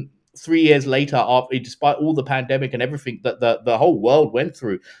Subhanallah, even 3 years later, after, despite all the pandemic and everything that the whole world went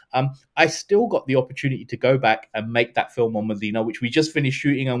through, I still got the opportunity to go back and make that film on Medina, which we just finished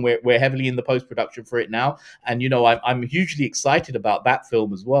shooting, and we're heavily in the post production for it now. And I'm hugely excited about that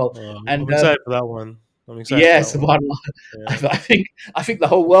film as well. I'm And excited for that one. I'm excited for yeah, that one. Subhanallah. Yeah. I think the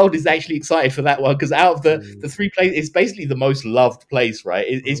whole world is actually excited for that one, because out of the Mm. three places, it's basically the most loved place, right?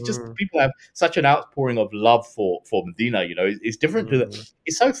 It's just Mm. people have such an outpouring of love for Medina. It's different to Mm.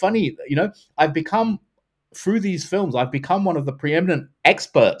 it's so funny. I've become through these films, I've become one of the preeminent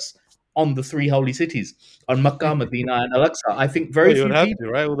experts on the three holy cities, on Makkah, Medina, and Al-Aqsa. I think Well, very you would few have people,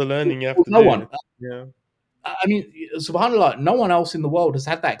 to, right? All the learning you have to no do. one. Yeah. I mean, subhanallah, no one else in the world has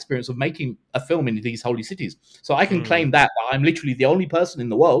had that experience of making a film in these holy cities. So I can Mm. claim that I'm literally the only person in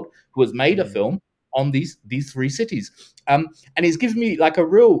the world who has made a Mm. film on these three cities. And it's given me like a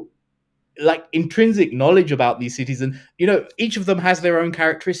real intrinsic knowledge about these cities. And each of them has their own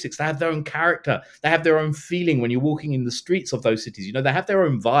characteristics. They have their own character. They have their own feeling when you're walking in the streets of those cities. They have their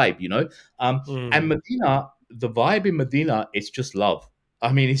own vibe. And Mm. Medina, the vibe in Medina, it's just love.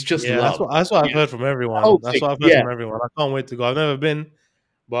 I mean, it's just Yeah, that's love. what I've You know, heard from the everyone. whole That's thing. what I've heard Yeah. from everyone. I can't wait to go. I've never been,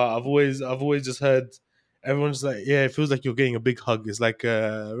 but I've always just heard everyone's like, yeah, it feels like you're getting a big hug. It's like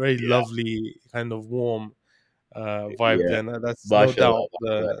a very Yeah. lovely, kind of warm vibe Yeah. there. And that's no Mashallah, doubt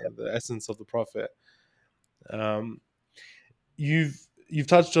mashallah. the essence of the Prophet. Um, you've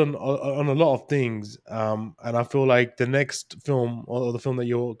touched on a lot of things, and I feel like the next film, or the film that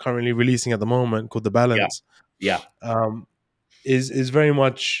you're currently releasing at the moment, called The Yeah. Balance, Yeah. um, is very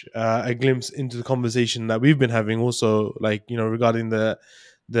much a glimpse into the conversation that we've been having, also, like, regarding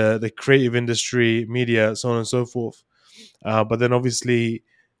the creative industry, media, so on and so forth. But then obviously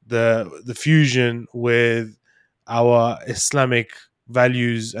the fusion with our Islamic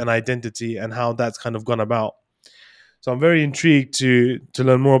values and identity, and how that's kind of gone about. So I'm very intrigued to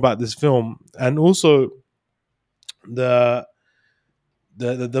learn more about this film, and also the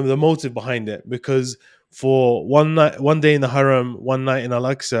the motive behind it, because for one day in the Haram, one night in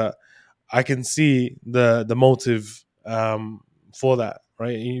Al-Aqsa, I can see the motive for that.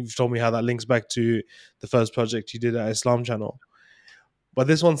 Right, you've told me how that links back to the first project you did at Islam Channel, but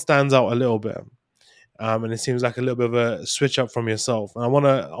this one stands out a little bit. And it seems like a little bit of a switch up from yourself. And I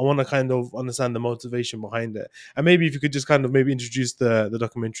wanna kind of understand the motivation behind it, and maybe if you could just kind of maybe introduce the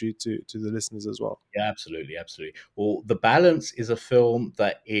documentary to the listeners as well. Yeah, absolutely, absolutely. Well, The Balance is a film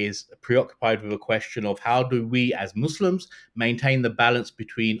that is preoccupied with a question of how do we as Muslims maintain the balance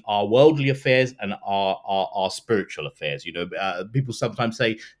between our worldly affairs and our spiritual affairs. People sometimes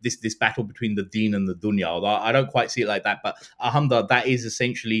say this battle between the deen and the dunya. Although I don't quite see it like that, but alhamdulillah, that is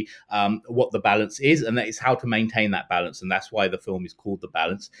essentially what the balance is, and that is how to maintain that balance. And that's why the film is called The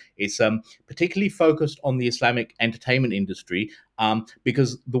Balance. It's particularly focused on the Islamic entertainment industry,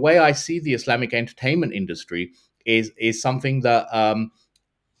 because the way I see the Islamic entertainment industry is something that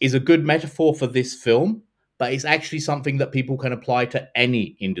is a good metaphor for this film, but it's actually something that people can apply to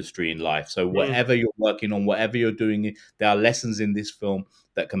any industry in life. So Mm. whatever you're working on, whatever you're doing, there are lessons in this film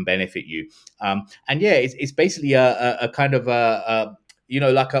that can benefit you. And yeah, it's basically a kind of a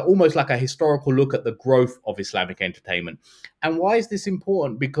like almost like a historical look at the growth of Islamic entertainment. And why is this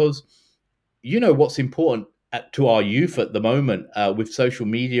important? Because what's important to our youth at the moment, with social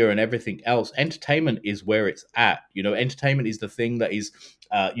media and everything else, entertainment is where it's at. Entertainment is the thing that is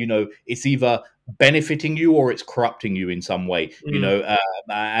it's either benefiting you or it's corrupting you in some way. Mm.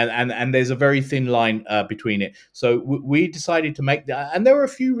 And there's a very thin line between it. So we decided to make that, and there were a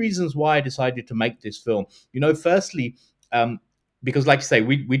few reasons why I decided to make this film. Firstly, um because like you say,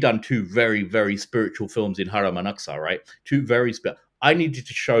 we done two very, very spiritual films in Haram and Aqsa, right? Two very I needed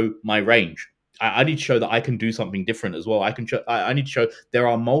to show my range. I need to show that I can do something different as well. I need to show there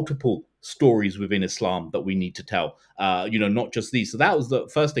are multiple stories within Islam that we need to tell. Not just these. So that was the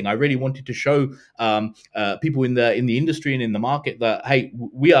first thing I really wanted to show people in the industry and in the market that, hey,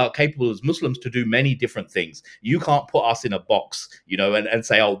 we are capable as Muslims to do many different things. You can't put us in a box, and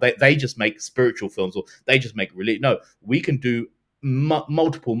say, oh, they just make spiritual films or they just make religion. No, we can do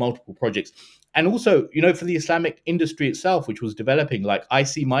multiple projects. And also, you know, for the Islamic industry itself, which was developing, like I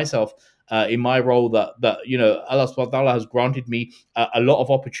see myself in my role that you know, Allah subhanahu wa ta'ala has granted me a lot of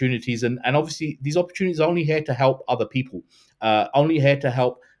opportunities, and obviously these opportunities are only here to help other people, only here to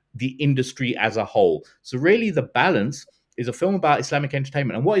help the industry as a whole. So really, The Balance is a film about Islamic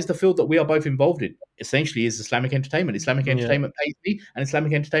entertainment. And what is the field that we are both involved in? Essentially, is Islamic entertainment. Islamic Yeah. entertainment pays me, and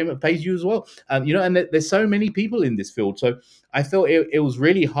Islamic entertainment pays you as well. You know, and there's so many people in this field. So I felt it was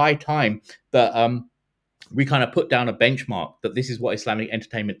really high time that we kind of put down a benchmark that this is what Islamic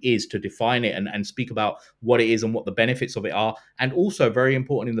entertainment is, to define it and speak about what it is and what the benefits of it are. And also, very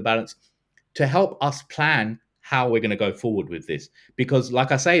important in The Balance, to help us plan how we're going to go forward with this. Because,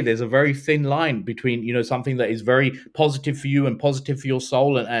 like I say, there's a very thin line between, you know, something that is very positive for you and positive for your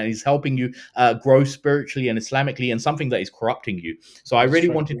soul, and is helping you grow spiritually and Islamically, and something that is corrupting you. So I really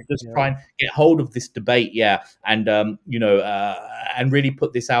wanted to Destructive. just Yeah. try and get hold of this debate, yeah, and you know, and really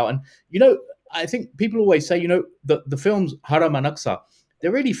put this out. And you know, I think people always say, you know, the films Haram and Aqsa,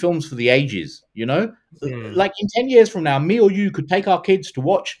 they're really films for the ages, you know? Mm. Like in 10 years from now, me or you could take our kids to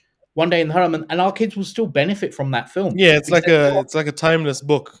watch One Day in the Haram, and our kids will still benefit from that film Yeah, because it's like a timeless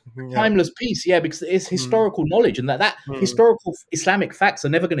book. Yeah. timeless piece, yeah, because it's Mm. historical knowledge, and that Mm. historical Islamic facts are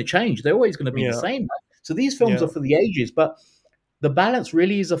never going to change. They're always going to be the Yeah. same. So these films Yeah. are for the ages, but The Balance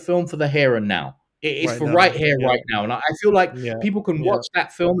really is a film for the here and now. It's Right for right now. here, Yeah. right now. And I feel like Yeah. people can Yeah. watch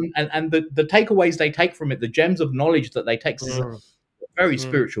that film, and the takeaways they take from it, the gems of knowledge that they take. This is a Mm. very Mm.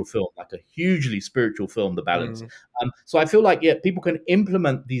 spiritual film, like a hugely spiritual film, The Balance. Mm. So I feel like, yeah, people can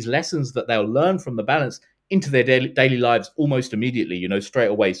implement these lessons that they'll learn from The Balance into their daily lives almost immediately, you know,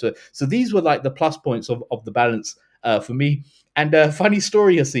 straight away. So these were like the plus points of The Balance for me. And funny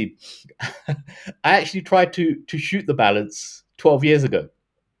story, Hasim, I actually tried to shoot The Balance 12 years ago.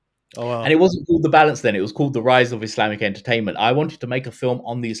 Oh And wow. it wasn't called The Balance then. It was called The Rise of Islamic Entertainment. I wanted to make a film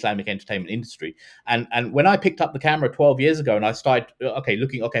on the Islamic entertainment industry. And when I picked up the camera 12 years ago and I started, okay,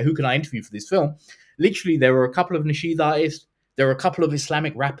 looking, okay, who can I interview for this film? Literally, there were a couple of nasheed artists, there were a couple of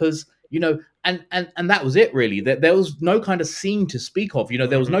Islamic rappers, you know, and that was it really. There was no kind of scene to speak of. You know,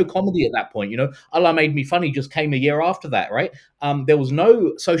 there was no Mm. comedy at that point. You know, Allah Made Me Funny just came a year after that, right? There was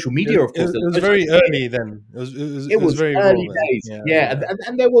no social It, media, of it, course. it There was was no very social media. early then. It It was was very raw early then. days, Yeah. yeah, Yeah.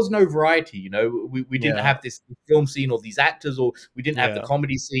 and there was no variety. You know, we didn't Yeah. have this film scene or these actors, or we didn't have the Yeah.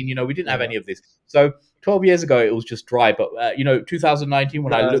 comedy scene. You know, we didn't have Yeah. any of this. So 12 years ago, it was just dry. But you know, 2019,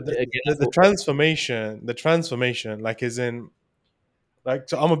 when I The, looked the at it again, I the thought, transformation, like is in like,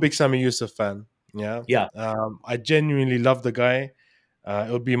 so I'm a big Sami Yusuf fan. Yeah. yeah, I genuinely love the guy.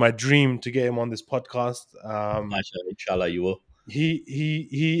 It would be my dream to get him on this podcast. mashallah, inshallah, you will.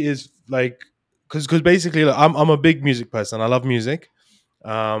 He is like, because basically, like, I'm a big music person. I love music.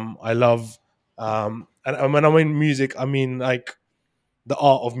 I love and when I mean music, I mean like the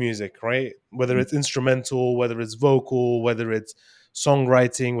art of music, right? Whether Mm, it's instrumental, whether it's vocal, whether it's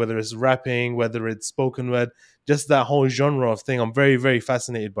songwriting, whether it's rapping, whether it's spoken word, just that whole genre of thing. I'm very, very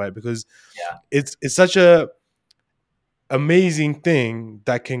fascinated by it because yeah, it's such a amazing thing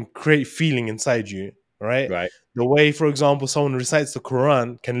that can create feeling inside you, right? right. The way, for example, someone recites the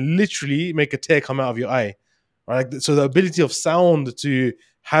Quran can literally make a tear come out of your eye, right? So the ability of sound to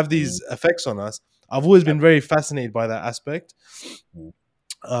have Mm, these effects on us, I've always been ab- very fascinated by that aspect. mm,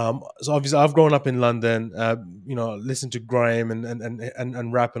 So obviously I've grown up in London, you know, listened to grime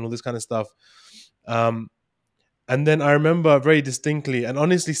and rap and all this kind of stuff. Um, and then I remember very distinctly, and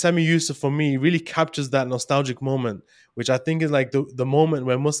honestly, Sami Yusuf for me really captures that nostalgic moment, which I think is like the moment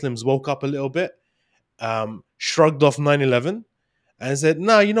where Muslims woke up a little bit, shrugged off 9/11, and said,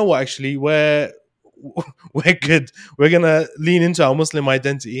 "No, you know what? Actually, we're good. We're gonna lean into our Muslim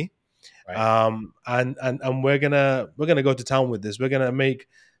identity, right. and we're gonna go to town with this. We're gonna make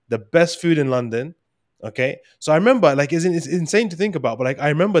the best food in London." Okay, so I remember, like, it's insane to think about, but like I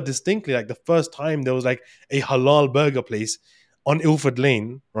remember distinctly, like the first time there was like a halal burger place on Ilford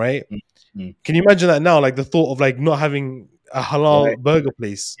Lane, right? Mm, mm, Can you imagine that now? Like the thought of like not having a right. halal burger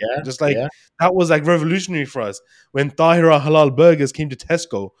place, Yeah, just like yeah. that was like revolutionary for us when Tahira halal burgers came to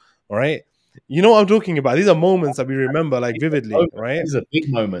Tesco, all right? You know what I'm talking about? These are moments that we remember like These are vividly, moments. right? These are big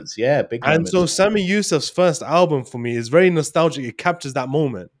moments. Yeah, big And so moments. Sami Yusuf's first album for me is very nostalgic. It captures that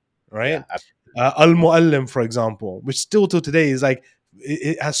moment, Yeah, right? absolutely. Al Muallim, for example, which still till today is like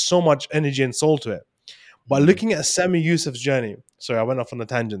it has so much energy and soul to it. But Mm, looking at Sami Yusuf's journey, sorry, I went off on a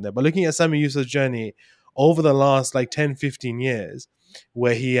tangent there, but looking at Sami Yusuf's journey over the last like 10, 15 years,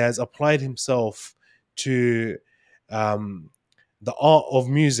 where he has applied himself to um, the art of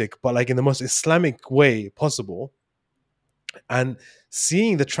music, but like in the most Islamic way possible, and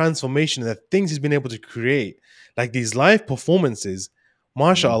seeing the transformation and the things he's been able to create, like these live performances, Mm,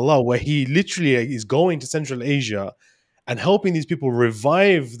 mashallah, where he literally is going to Central Asia and helping these people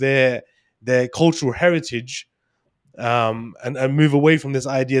revive their cultural heritage, and move away from this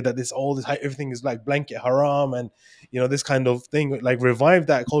idea that this everything is like blanket haram, and this kind of thing, like revive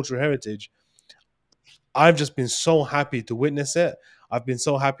that cultural heritage. I've just been so happy to witness it. I've been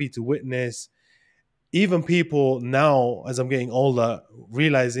so happy to witness even people now, as I'm getting older,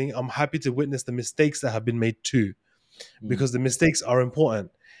 realizing I'm happy to witness the mistakes that have been made too, mm, because the mistakes are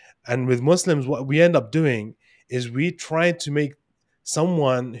important. And with Muslims, what we end up doing is we try to make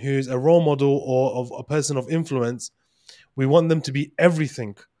someone who's a role model or of a person of influence, we want them to be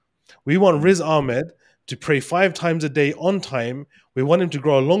everything. We want mm. Riz Ahmed to pray 5 times a day on time. We want him to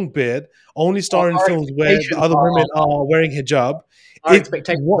grow a long beard, only Our, star in our films where the expectations other women are wearing hijab. our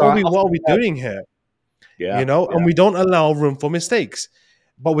expectations are What are we unfair. doing here? Yeah, And yeah, we don't allow room for mistakes.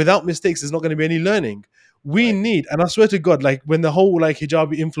 But without mistakes, there's not going to be any learning. We right. need, and I swear to God, like when the whole like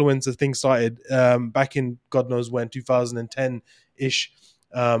hijabi influencer thing started, back in God knows when, 2010 ish,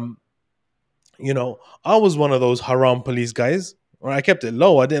 um, I was one of those haram police guys. Right? I kept it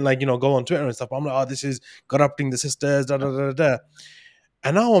low. I didn't like, go on Twitter and stuff. I'm like, oh, this is corrupting the sisters, da da da da.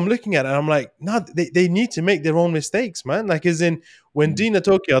 And now I'm looking at it and I'm like, no, they need to make their own mistakes, man. Like, as in, when Mm. Dina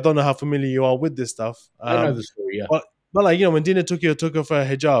Tokyo, I don't know how familiar you are with this stuff, I know the story. Yeah, but like, when Dina Tokyo took off her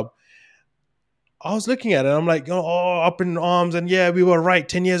hijab, I was looking at it and I'm like, oh, up in arms, and yeah, we were right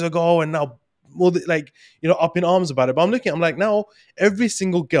 10 years ago, and now more like, up in arms about it. But I'm like, now every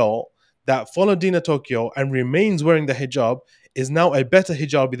single girl that followed Dina Tokyo and remains wearing the hijab is now a better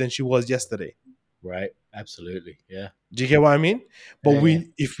hijabi than she was yesterday. right. Absolutely. Yeah, Do you get what I mean? But yeah, yeah.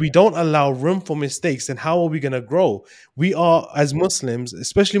 if we don't allow room for mistakes, then how are we going to grow? We Mm. are, as Muslims,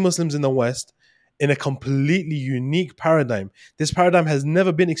 especially Muslims in the West, in a completely unique paradigm. This paradigm has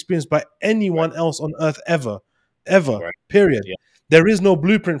never been experienced by Right, anyone else on earth ever, ever. right. Period. Yeah, There is no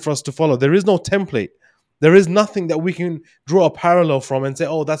blueprint for us to follow. There is no template. There is nothing that we can draw a parallel from and say,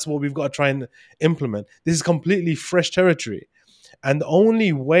 "Oh, that's what we've got to try and implement." This is completely fresh territory. And the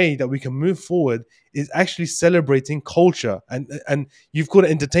only way that we can move forward is actually celebrating culture. And you've called it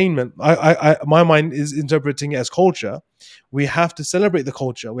entertainment. My mind is interpreting it as culture. We have to celebrate the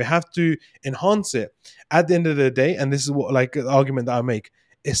culture. We have to enhance it. At the end of the day, and this is what, like, the argument that I make,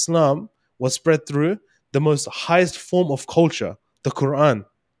 Islam was spread through the most highest form of culture, the Quran.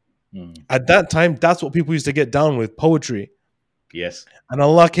 mm. At that time, that's what people used to get down with, poetry. Yes, And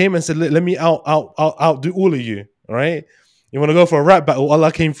Allah came and said, let me outdo all of you. All right. You want to go for a rap battle?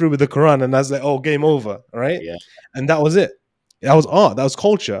 Allah came through with the Quran, and that's like, oh, game over. All right. yeah, And that was it. That was art. That was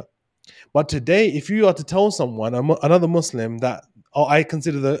culture. But today, if you are to tell someone, another Muslim, that, oh, I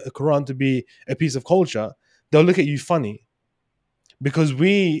consider the Quran to be a piece of culture, they'll look at you funny, because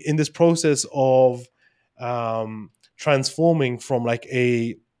we, in this process of transforming from like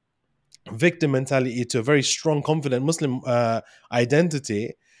a victim mentality to a very strong, confident Muslim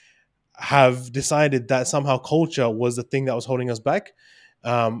identity, have decided that somehow culture was the thing that was holding us back.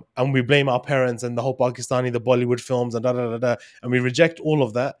 And we blame our parents and the whole Pakistani, the Bollywood films, and da da da da, and we reject all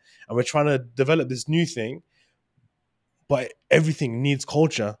of that, and we're trying to develop this new thing. But everything needs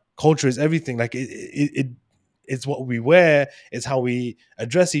culture. Culture is everything. Like it's what we wear. It's how we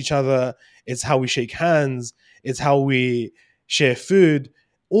address each other. It's how we shake hands. It's how we share food.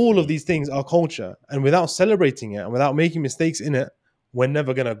 All of mm. these things are culture, and without celebrating it and without making mistakes in it, we're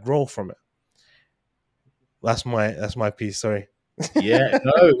never gonna grow from it. That's my piece. Sorry. Yeah.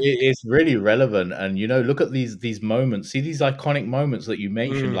 No, it's really relevant, and look at these moments. See these iconic moments that you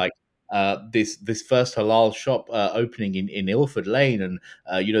mentioned, Mm, like this first halal shop opening in Ilford Lane, and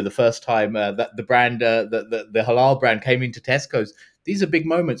the first time that the brand the halal brand came into Tesco's. These are big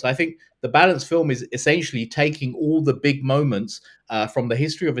moments. I think the Balance film is essentially taking all the big moments from the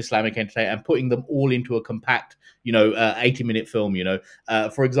history of Islamic entertainment and putting them all into a compact 80-minute film.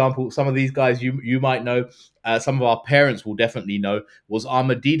 For example, some of these guys you might know, some of our parents will definitely know, was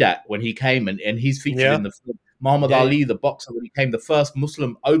Ahmad Didat when he came, and he's featured yeah. in the film. Muhammad Yeah. Yeah. Ali, the boxer, when he became the first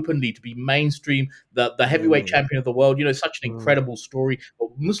Muslim openly to be mainstream, the heavyweight Mm, champion of the world. Such an mm, incredible story. But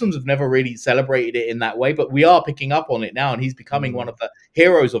Muslims have never really celebrated it in that way, but we are picking up on it now, and he's becoming one mm. of the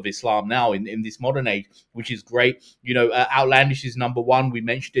heroes of Islam now in this modern age, which is great. Outlandish is number one. We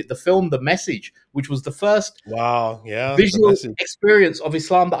mentioned it. The film The Message, which was the first Wow. Yeah. The visual message. experience of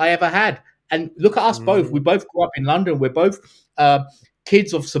Islam that I ever had. And look at us both. We Mm, both grew up in London. We're both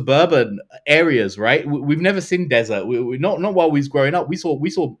kids of suburban areas, right? We've never seen desert. Not while we was growing up. We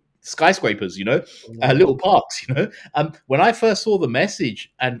saw skyscrapers, Mm, little parks, When I first saw the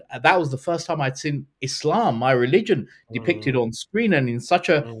message, and that was the first time I'd seen Islam, my religion, depicted mm, on screen and in such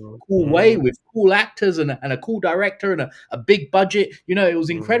a mm, cool way mm, with cool actors and a cool director and a big budget. It was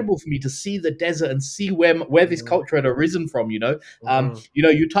mm, incredible for me to see the desert and see where this mm, culture had arisen from. mm,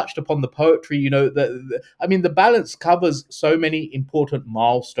 You touched upon the poetry. I mean, the balance covers so many important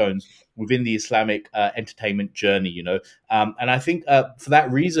milestones within the Islamic entertainment journey. And I think for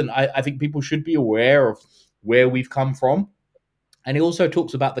that reason, I think people should be aware of where we've come from. And he also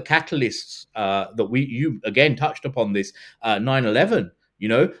talks about the catalysts that you again touched upon this 9/11.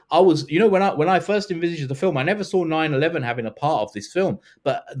 I was when I first envisaged the film, I never saw 9/11 having a part of this film.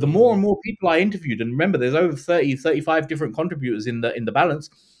 But the more and mm. more people I interviewed, and remember, there's over 35 different contributors in the balance.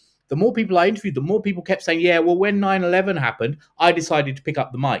 The more people I interviewed, the more people kept saying, "Yeah, well, when 9/11 happened, I decided to pick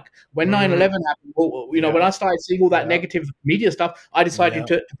up the mic. When nine Mhm. eleven happened, well, when Yeah, I started seeing all that yeah, negative media stuff, I decided yeah,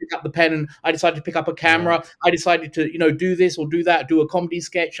 to pick up the pen, and I decided to pick up a yeah. camera. I decided to, do this or do that, do a comedy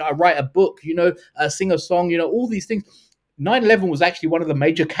sketch. I write a book, sing a song, all these things." 9/11 was actually one of the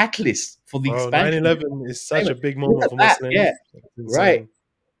major catalysts for the Bro, expansion of 9/11 is such a entertainment. big Look moment at for that. Yeah, Muslims. It's right. insane.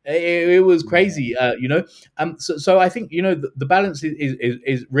 It was Yeah. crazy, So I think the balance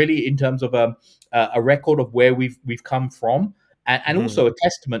is really in terms of a record of where we've come from, and Mhm. also a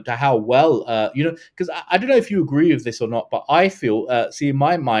testament to how well because I don't know if you agree with this or not, but I feel see in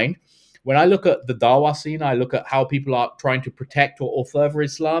my mind when I look at the Dawa scene, I look at how people are trying to protect or further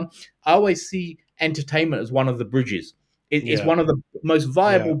Islam. I always see entertainment as one of the bridges. It's Yeah, one of the most yeah,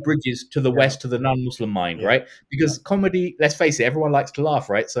 viable bridges to the yeah, West, to the non-Muslim mind, yeah, right? yeah. Because comedy, let's face it, everyone likes to laugh,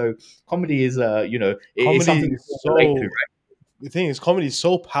 right? So comedy is is Comedy something is people relate to, so the thing is, comedy is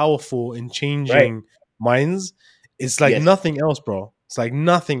so powerful in right? changing minds. It's like Yes. nothing else, bro. It's like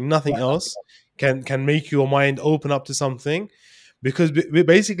nothing else can make your mind open up to something, because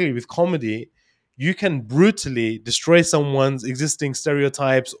basically with comedy, you can brutally destroy someone's existing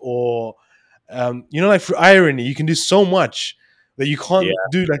stereotypes, or like through irony, you can do so much that you Yeah, can't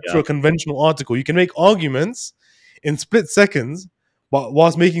do like yeah, through a conventional article. You can make arguments in split seconds, but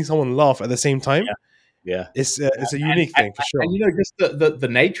whilst making someone laugh at the same time. yeah, yeah. It's a and, unique and, thing for and sure. just the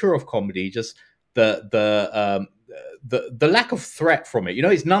nature of comedy, just the lack of threat from it.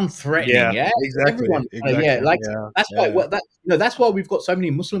 It's non-threatening. Yeah, Yeah, exactly, everyone. Yeah, exactly. like Yeah, that's why yeah, that's why we've got so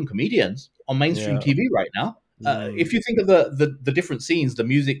many Muslim comedians on mainstream yeah. TV right now. Mm. If you think of the different scenes, the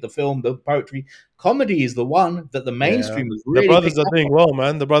music, the film, the poetry, comedy is the one that the Yeah. mainstream has The really brothers picked are up doing on. well,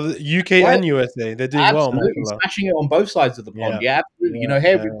 man. The brothers, UK Right? and USA, they're doing well, Absolutely, mashallah. smashing it on both sides of the pond. Yeah, Yeah, absolutely. yeah,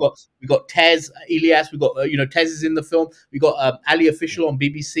 Here yeah. we've got Tez, Elias. We've got Tez is in the film. We got Ali Official on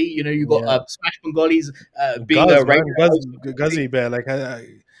BBC. You got Yeah. Smash Bengalis being a Guz, man, radio Guz, host on BBC. Guzzy Bear, like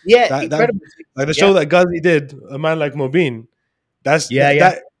Yeah, that, incredible like things. the show Yeah, that Guzzy did, a man like Mobeen. That's yeah, that, yeah.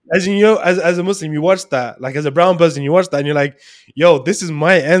 that as you know, as a Muslim, you watch that, like as a brown person, you watch that, and you're like, yo, this is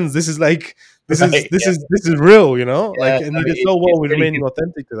my ends. This is like, Right. this is real, Yeah. like, and No, he did so well it with really remaining gives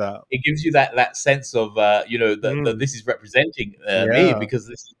authentic to that. it gives you that sense of that Mm. this is representing me Yeah, because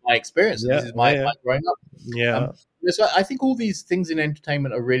this is my experience and yeah, this is yeah, my growing up. yeah, So I think all these things in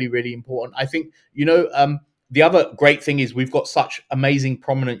entertainment are really, really important. I think the other great thing is we've got such amazing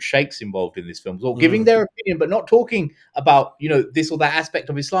prominent sheikhs involved in this film, or giving mm, their opinion, but not talking about this or that aspect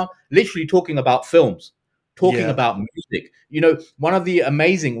of Islam. Literally talking about films, talking yeah, about music. One of the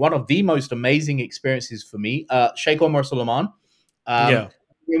most amazing experiences for me, Sheikh Omar Suleiman. Um, yeah,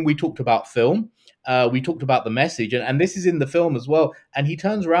 when we talked about film, we talked about the message, and this is in the film as well. And he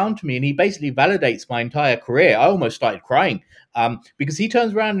turns around to me and he basically validates my entire career. I almost started crying because he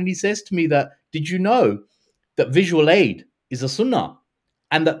turns around and he says to me that, "Did you know that visual aid is a sunnah,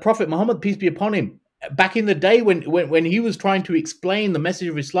 and that Prophet Muhammad, peace be upon him, back in the day when he was trying to explain the message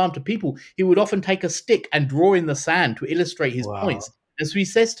of Islam to people, he would often take a stick and draw in the sand to illustrate his wow, points." And so he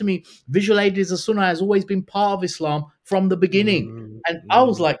says to me, visual aid is a sunnah, has always been part of Islam from the beginning. mm, And I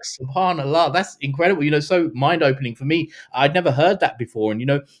was mm, like, subhanallah, that's incredible. So mind opening for me. I'd never heard that before.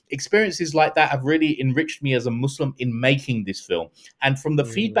 And, experiences like that have really enriched me as a Muslim in making this film. And from the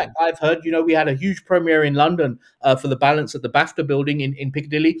feedback mm, I've heard, we had a huge premiere in London for The Balance at the BAFTA building in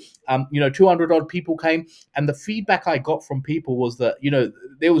Piccadilly. 200 odd people came. And the feedback I got from people was that,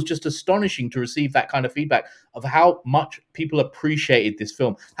 it was just astonishing to receive that kind of feedback of how much people appreciated this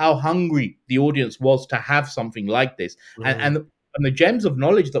film, how hungry the audience was to have something like this. mm, And the gems of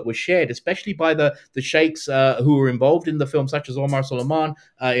knowledge that were shared, especially by the sheikhs who were involved in the film, such as Omar Suleiman,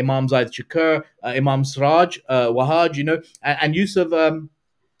 Imam Zaid Shakur, Imam Siraj, Wahaj, and Yusuf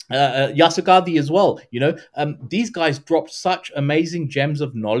Yasir Qadhi as well. These guys dropped such amazing gems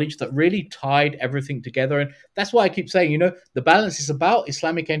of knowledge that really tied everything together. And that's why I keep saying, the balance is about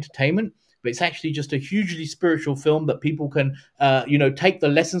Islamic entertainment, but it's actually just a hugely spiritual film that people can, take the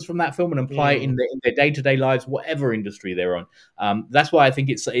lessons from that film and apply it Mm. in their day to day lives, whatever industry they're on. That's why I think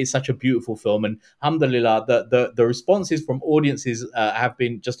it's such a beautiful film. And alhamdulillah, the responses from audiences have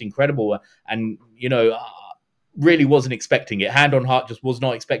been just incredible. And, really wasn't expecting it. Hand on heart, just was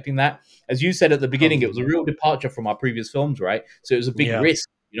not expecting that. As you said at the beginning, it was a Alhamdulillah. real departure from our previous films, right? So it was a big Yeah, risk.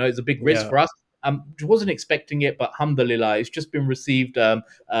 It's a big risk yeah. for us. Wasn't expecting it, but alhamdulillah, it's just been received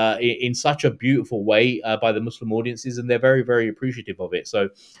in such a beautiful way by the Muslim audiences, and they're very, very appreciative of it. So,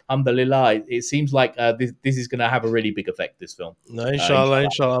 alhamdulillah, it seems like this is going to have a really big effect. This film, No, inshallah,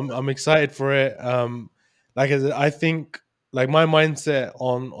 inshallah. inshallah. I'm excited for it. Like I said, I think like my mindset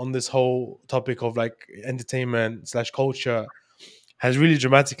on this whole topic of like entertainment slash culture has really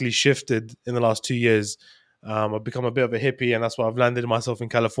dramatically shifted in the last 2 years. I've become a bit of a hippie, and that's why I've landed myself in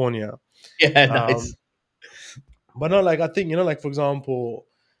California. Yeah, nice. Um, but no, like I think like for example,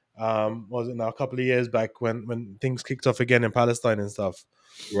 what was it now a couple of years back when things kicked off again in Palestine and stuff,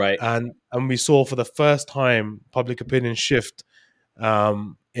 Right. and we saw for the first time public opinion shift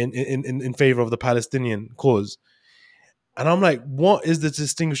in favor of the Palestinian cause. And I'm like, what is the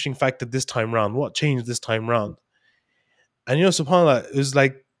distinguishing factor this time round? What changed this time round? And subhanAllah, it was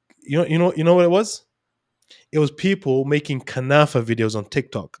like, you know what it was? It was people making kanafa videos on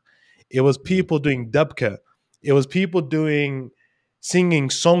TikTok. It was Mm. people doing dubka. It was people doing singing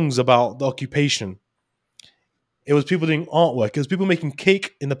songs about the occupation. It was people doing artwork. It was people making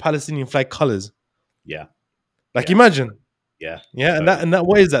cake in the Palestinian flag colors. Yeah, Like yeah, imagine, yeah. yeah, and that Totally. and that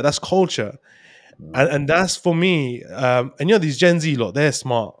what is that? That's culture. Mm. And that's for me. And these Gen Z lot, they're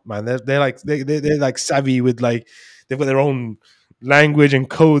smart, man. They're like they're like savvy with like they've got their own language and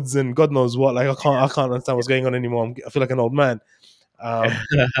codes and God knows what. Like I can't understand what's going on anymore. I feel like an old man. Um,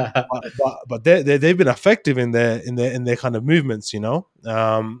 but they've been effective in their kind of movements, in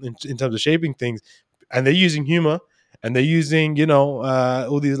terms of shaping things, and they're using humor and they're using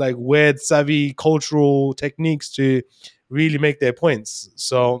all these like weird savvy cultural techniques to really make their points.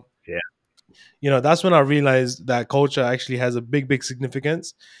 So Yeah, that's when I realized that culture actually has a big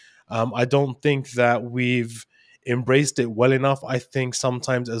significance. I don't think that we've embraced it well enough. I think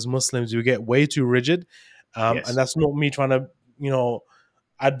sometimes as Muslims we get way too rigid, and yes. that's not me trying to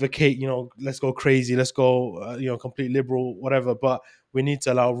advocate let's go crazy, let's go complete liberal, whatever. But we need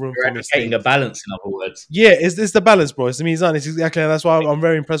to allow room You're for advocating a mistakes. balance, in other words. Yeah, it's the balance, bro. It's the mizan. It's exactly, and that's why I'm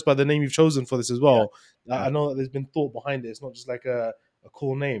very impressed by the name you've chosen for this as Yeah, well. I yeah, know that there's been thought behind it. It's not just like a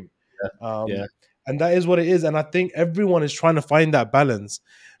cool name, yeah, yeah, um, and that is what it is. And I think everyone is trying to find that balance,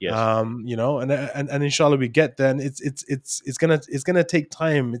 yes, and inshallah we get there. And it's gonna take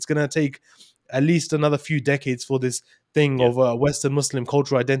time. It's gonna take at least another few decades for this thing yeah, of Western Muslim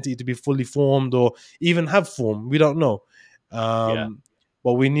cultural identity to be fully formed or even have form. We don't know, yeah, um,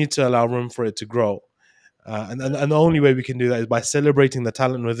 but we need to allow room for it to grow. And yeah, and the only way we can do that is by celebrating the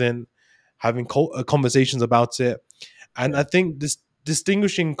talent within, having conversations about it, and yeah, I think this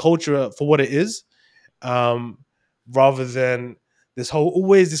distinguishing culture for what it is, um, rather than this whole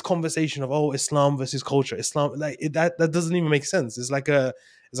always this conversation of Islam versus culture, Islam that doesn't even make sense. It's like a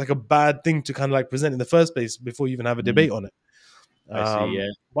bad thing to kind of like present in the first place before you even have a mm, debate on it. I see. Um, Yeah,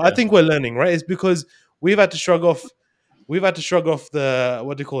 but I yeah, think we're learning, right? It's because we've had to shrug off. We've had to shrug off the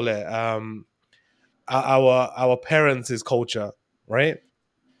what do you call it? Our parents' culture, right?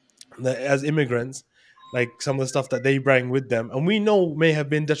 As immigrants, like some of the stuff that they bring with them, and we know may have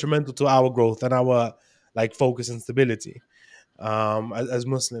been detrimental to our growth and our like focus and stability, as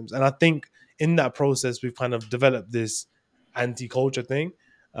Muslims. And I think in that process we've kind of developed this anti-culture thing.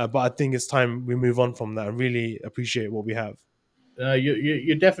 But I think it's time we move on from that and really appreciate what we have.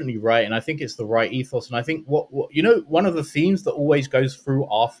 you're definitely right, and I think it's the right ethos. And I think what one of the themes that always goes through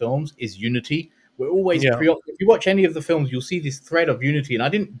our films is unity. We're always Yeah. If you watch any of the films, you'll see this thread of unity, and I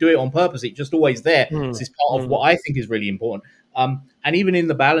didn't do it on purpose. It's just always there. It's Mm, this part of what mm, I think is really important. And even in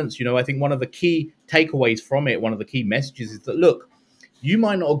the balance, I think one of the key takeaways from it, one of the key messages is that look, you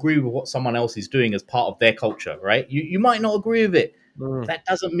might not agree with what someone else is doing as part of their culture, right? You might not agree with it. mm. That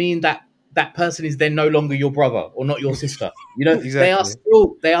doesn't mean that that person is then no longer your brother or not your sister. Exactly.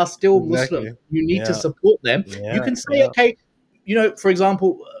 They are still Muslim. Exactly. You need to Yeah. support them. You Yeah. can say, Yeah. okay, for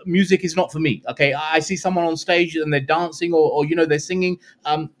example, music is not for me. Okay, I see someone on stage and they're dancing or they're singing.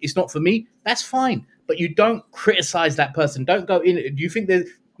 It's not for me. That's fine, but you don't criticize that person. Don't go in. Do you think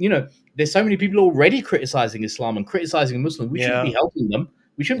there's so many people already criticizing Islam and criticizing Muslims? We shouldn't be Yeah. helping them.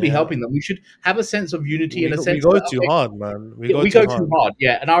 We shouldn't be Yeah. helping them. We should have a sense of unity in a We sense go that, too okay, hard, man. We yeah, go we too go too hard. hard,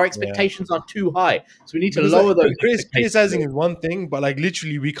 yeah, and our Yeah. expectations are too high. So we need to Because lower those expectations a criticizing little. is one thing, but like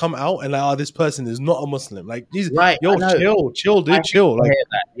literally we come out and like, oh, this person is not a Muslim. Like, these, Right, I yo, know. chill, I dude, hate chill. to Like, hear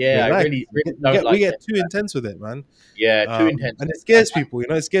that. Yeah, I relax. really, really don't We like get it. too intense with it, man. Yeah, too intense And with it it. scares people. You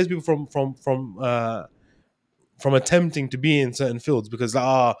know, it scares people from attempting to be in certain fields because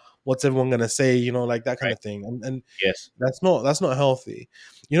like, what's everyone gonna say? You know, like that kind Right. of thing. And Yes. that's not healthy.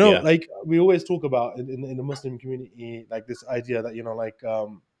 You know, Yeah. like we always talk about in the Muslim community, like this idea that, you know, like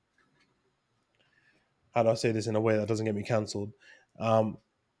how do I say this in a way that doesn't get me cancelled?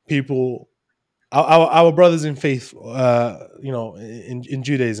 People, our brothers in faith, you know, in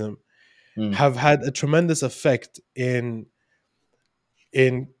Judaism, Mm. have had a tremendous effect in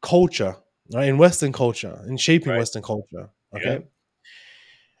culture, right? In Western culture, in shaping Right. Western culture. Yeah. Okay,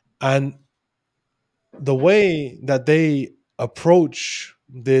 and the way that they approach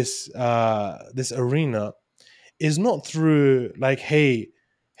this arena is not through like, hey,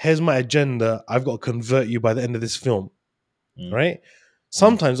 here's my agenda. I've got to convert you by the end of this film, Mm. right? Mm.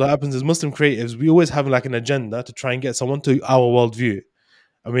 Sometimes what happens is Muslim creatives, we always have like an agenda to try and get someone to our worldview.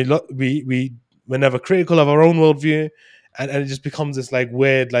 I mean, look, we're never critical of our own worldview, and it just becomes this like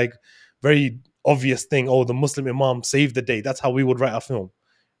weird, like very obvious thing. Oh, the Muslim Imam saved the day. That's how we would write our film,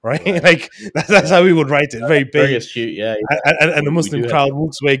 right? Right. Like that's how we would write it, very Very beige. astute. Yeah. Yeah. And the We Muslim do have. crowd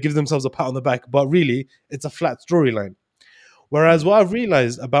walks away, gives themselves a pat on the back, but really, it's a flat storyline. Whereas Mm. what I've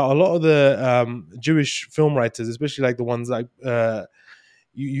realized about a lot of the Jewish film writers, especially like the ones like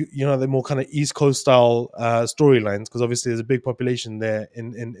you know, the more kind of East Coast style storylines, because obviously there's a big population there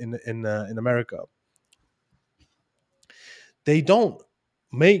in America. They don't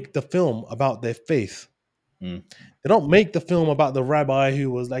make the film about their faith. Mm. They don't make the film about the rabbi who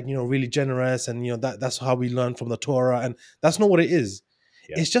was like, you know, really generous, and you know that's how we learn from the Torah, and that's not what it is.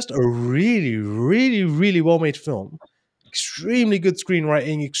 Yeah. It's just a really, really, really well made film, extremely good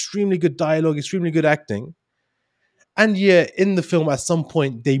screenwriting, extremely good dialogue, extremely good acting. And yeah, in the film, at some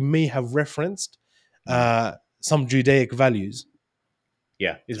point, they may have referenced Mm. some Judaic values,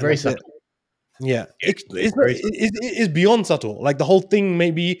 Yeah. It's and very that's it. subtle. Yeah, Yeah. It's very subtle. it's beyond subtle. Like the whole thing may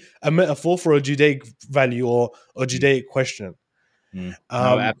be a metaphor for a Judaic value or a Mm. Judaic question. Mm. No,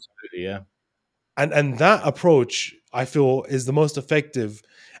 Um, absolutely. Yeah. and that approach, I feel, is the most effective.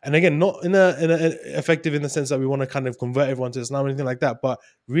 And again, not in a effective in the sense that we want to kind of convert everyone to Islam or anything like that, but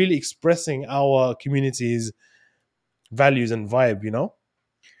really expressing our community's values and vibe. You know.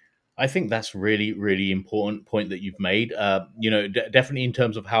 I think that's really, really important point that you've made. Definitely in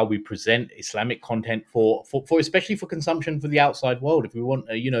terms of how we present Islamic content for especially for consumption for the outside world. If we want,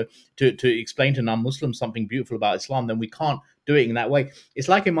 to explain to non-Muslims something beautiful about Islam, then we can't do it in that way. It's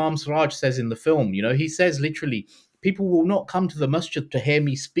like Imam Siraj says in the film. You know, he says literally, people will not come to the masjid to hear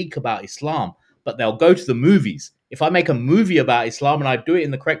me speak about Islam, but they'll go to the movies. If I make a movie about Islam and I do it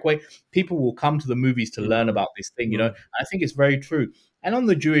in the correct way, people will come to the movies to learn Mm, about this thing. mm, I think it's very true. And on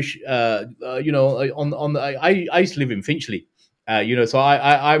the Jewish, on the, I used to live in Finchley, so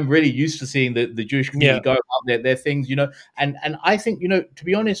I'm really used to seeing the Jewish community yeah. go about their things, and I think, to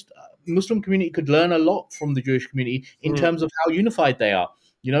be honest, Muslim community could learn a lot from the Jewish community in Mm, terms of how unified they are,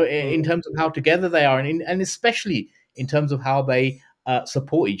 in mm, terms of how together they are, and especially in terms of how they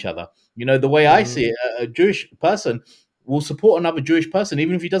support each other. The way I mm, see it, a Jewish person will support another Jewish person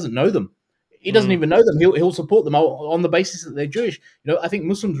even if he doesn't know them. He doesn't mm, even know them. He'll support them on the basis that they're Jewish. I think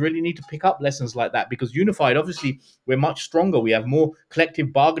Muslims really need to pick up lessons like that because unified, obviously, we're much stronger. We have more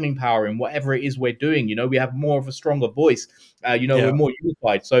collective bargaining power in whatever it is we're doing. We have more of a stronger voice. We're yeah. more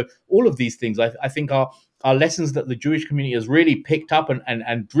unified. So all of these things, I think, are lessons that the Jewish community has really picked up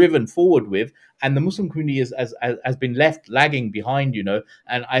and driven forward with, and the Muslim community has been left lagging behind.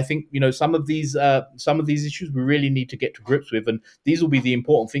 And I think some of these issues we really need to get to grips with, and these will be the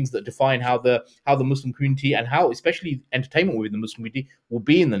important things that define how the Muslim community and how especially entertainment within the Muslim community will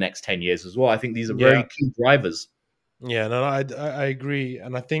be in the next 10 years as well. I think these are Yeah. very key drivers. Yeah. No, I agree,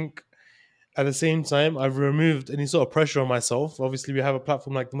 and I think at the same time, I've removed any sort of pressure on myself. Obviously, we have a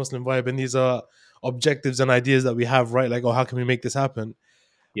platform like the Muslim Vibe, and these are objectives and ideas that we have, right? Like, oh, how can we make this happen?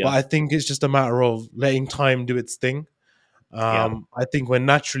 But Yeah, I think it's just a matter of letting time do its thing. yeah. I think we're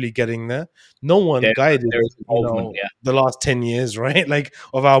naturally getting there. No one There, guided, there is you involvement. know, Yeah, the last 10 years, right? Like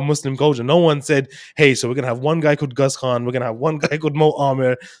of our Muslim culture. No one said, hey, so we're gonna have one guy called Gus Khan, we're gonna have one guy called Mo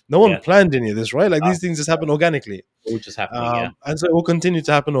Amir. No one yeah. planned any of this, right? Like Uh, these things just happen organically. all just happening. Yeah, And so it will continue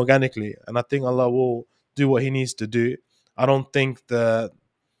to happen organically. And I think Allah will do what He needs to do. I don't think that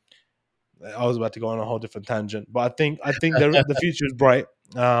I was about to go on a whole different tangent, but I think the future is bright.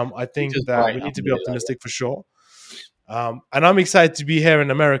 I which think is that right. we need to be Alhamdulillah. optimistic for sure. And I'm excited to be here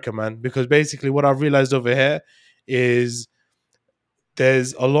in America, man, because basically what I've realized over here is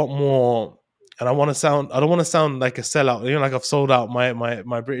there's a lot more. And I don't want to sound like a sellout, like I've sold out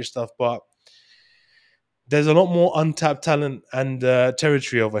my British stuff, but there's a lot more untapped talent and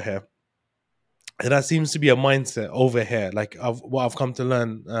territory over here. And that seems to be a mindset over here. Like what I've come to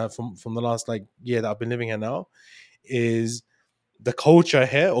learn from the last year that I've been living here now is the culture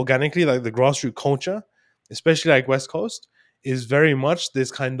here organically, like the grassroots culture, especially like West Coast, is very much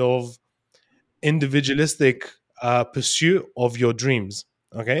this kind of individualistic pursuit of your dreams.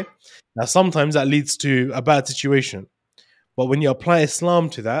 Okay, now sometimes that leads to a bad situation, but when you apply Islam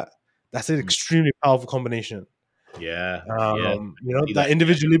to that, that's an extremely powerful combination. Yeah, yeah. That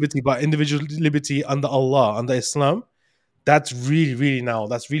individual liberty, but individual liberty under Allah, under Islam, that's really now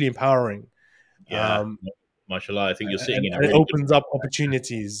that's really empowering. Yeah, mashallah. I think you're sitting in a And it really opens up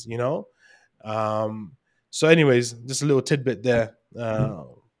opportunities. So, anyways, just a little tidbit there.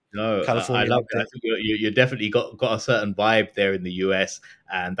 No, I California love it. I update. think you definitely got a certain vibe there in the US,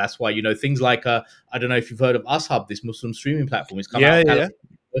 and that's why things like I don't know if you've heard of UsHub, this Muslim streaming platform. It's come out of California.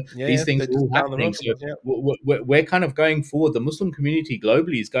 These things They're are just all down the happening. road So from us. Yeah. we're kind of going forward. The Muslim community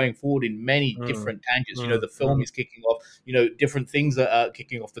globally is going forward in many different tangents. The film is kicking off. Different things are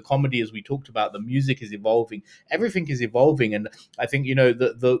kicking off. The comedy, as we talked about, the music is evolving. Everything is evolving, and I think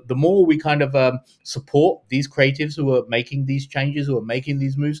the more we kind of support these creatives who are making these changes, who are making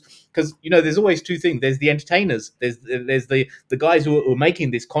these moves, because there's always two things. There's the entertainers. There's the guys who are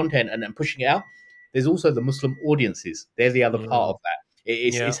making this content and pushing it out. There's also the Muslim audiences. They're the other part of that.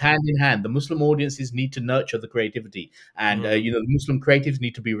 It's hand in hand. The Muslim audiences need to nurture the creativity, and the Muslim creatives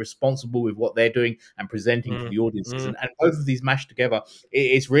need to be responsible with what they're doing and presenting to the audiences. And both of these mashed together,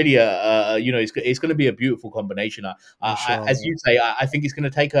 it's really it's going to be a beautiful combination. As you say, I think it's going to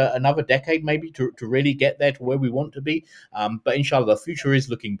take another decade maybe to really get there to where we want to be. But inshallah, the future is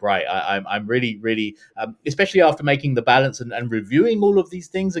looking bright. I'm really, especially after making the balance and reviewing all of these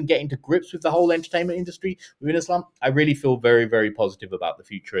things and getting to grips with the whole entertainment industry within Islam. I really feel very, very positive about the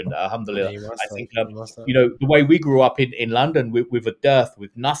future. And alhamdulillah, I think the way we grew up in London with a dearth,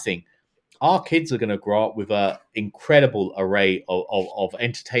 with nothing, our kids are going to grow up with an incredible array of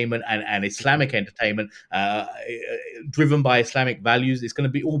entertainment and Islamic entertainment driven by Islamic values. It's going to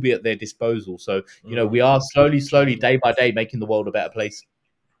be all be at their disposal. So we are slowly, day by day, making the world a better place.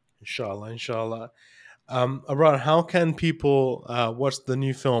 Inshallah. Abrar, how can people watch the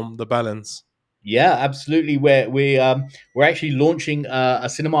new film, The Balance? Yeah, absolutely. We're actually launching a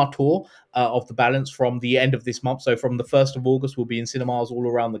cinema tour of The Balance from the end of this month. So from the 1st of August, we'll be in cinemas all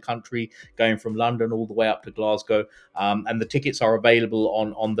around the country, going from London all the way up to Glasgow. And the tickets are available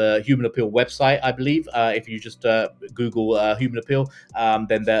on the Human Appeal website, I believe. If you just Google Human Appeal,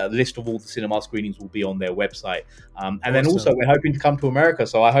 then the list of all the cinema screenings will be on their website. And then also we're hoping to come to America.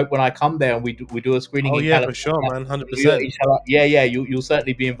 So I hope when I come there and we do a screening in California, for sure, man, 100%. You'll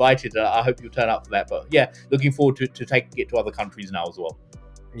certainly be invited. I hope you'll turn up for that. But yeah, looking forward to taking it to other countries now as well.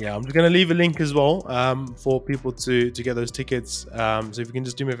 Yeah, I'm going to leave a link as well for people to get those tickets. So if you can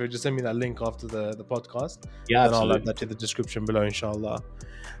just do me a favor, just send me that link after the podcast. Yeah, and I'll add that to the description below, inshallah.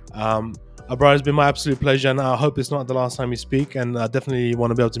 Abrar, it's been my absolute pleasure, and I hope it's not the last time we speak, and I definitely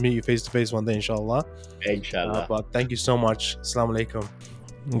want to be able to meet you face to face one day, inshallah. Inshallah. But thank you so much. Assalamu alaikum.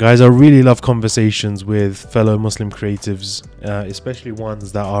 Guys, I really love conversations with fellow Muslim creatives, especially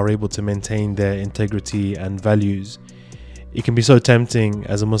ones that are able to maintain their integrity and values. It can be so tempting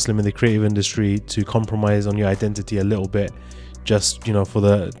as a Muslim in the creative industry to compromise on your identity a little bit, just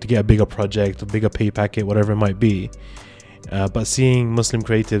to get a bigger project, a bigger pay packet, whatever it might be. But seeing Muslim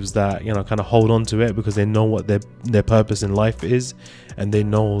creatives that kind of hold on to it because they know what their purpose in life is, and they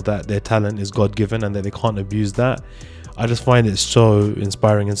know that their talent is God-given and that they can't abuse that. I just find it so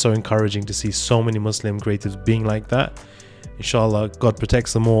inspiring and so encouraging to see so many Muslim creatives being like that. Inshallah, God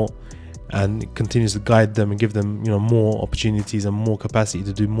protects them all and continues to guide them and give them more opportunities and more capacity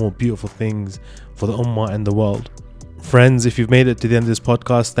to do more beautiful things for the ummah and the world. Friends, if you've made it to the end of this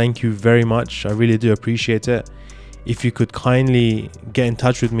podcast, thank you very much. I really do appreciate it. If you could kindly get in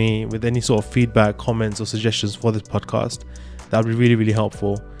touch with me with any sort of feedback, comments or suggestions for this podcast, that would be really, really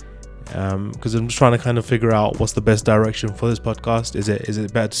helpful. Because I'm just trying to kind of figure out what's the best direction for this podcast. Is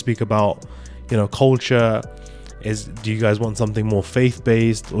it better to speak about culture? Do you guys want something more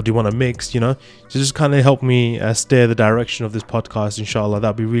faith-based, or do you want a mix? So just kind of help me steer the direction of this podcast, inshallah.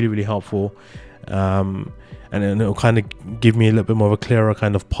 That'd be really, really helpful. And it'll kind of give me a little bit more of a clearer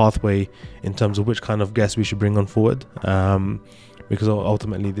kind of pathway in terms of which kind of guests we should bring on forward. Because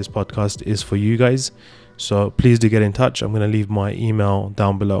ultimately this podcast is for you guys. So please do get in touch. I'm going to leave my email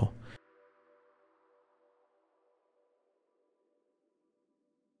down below.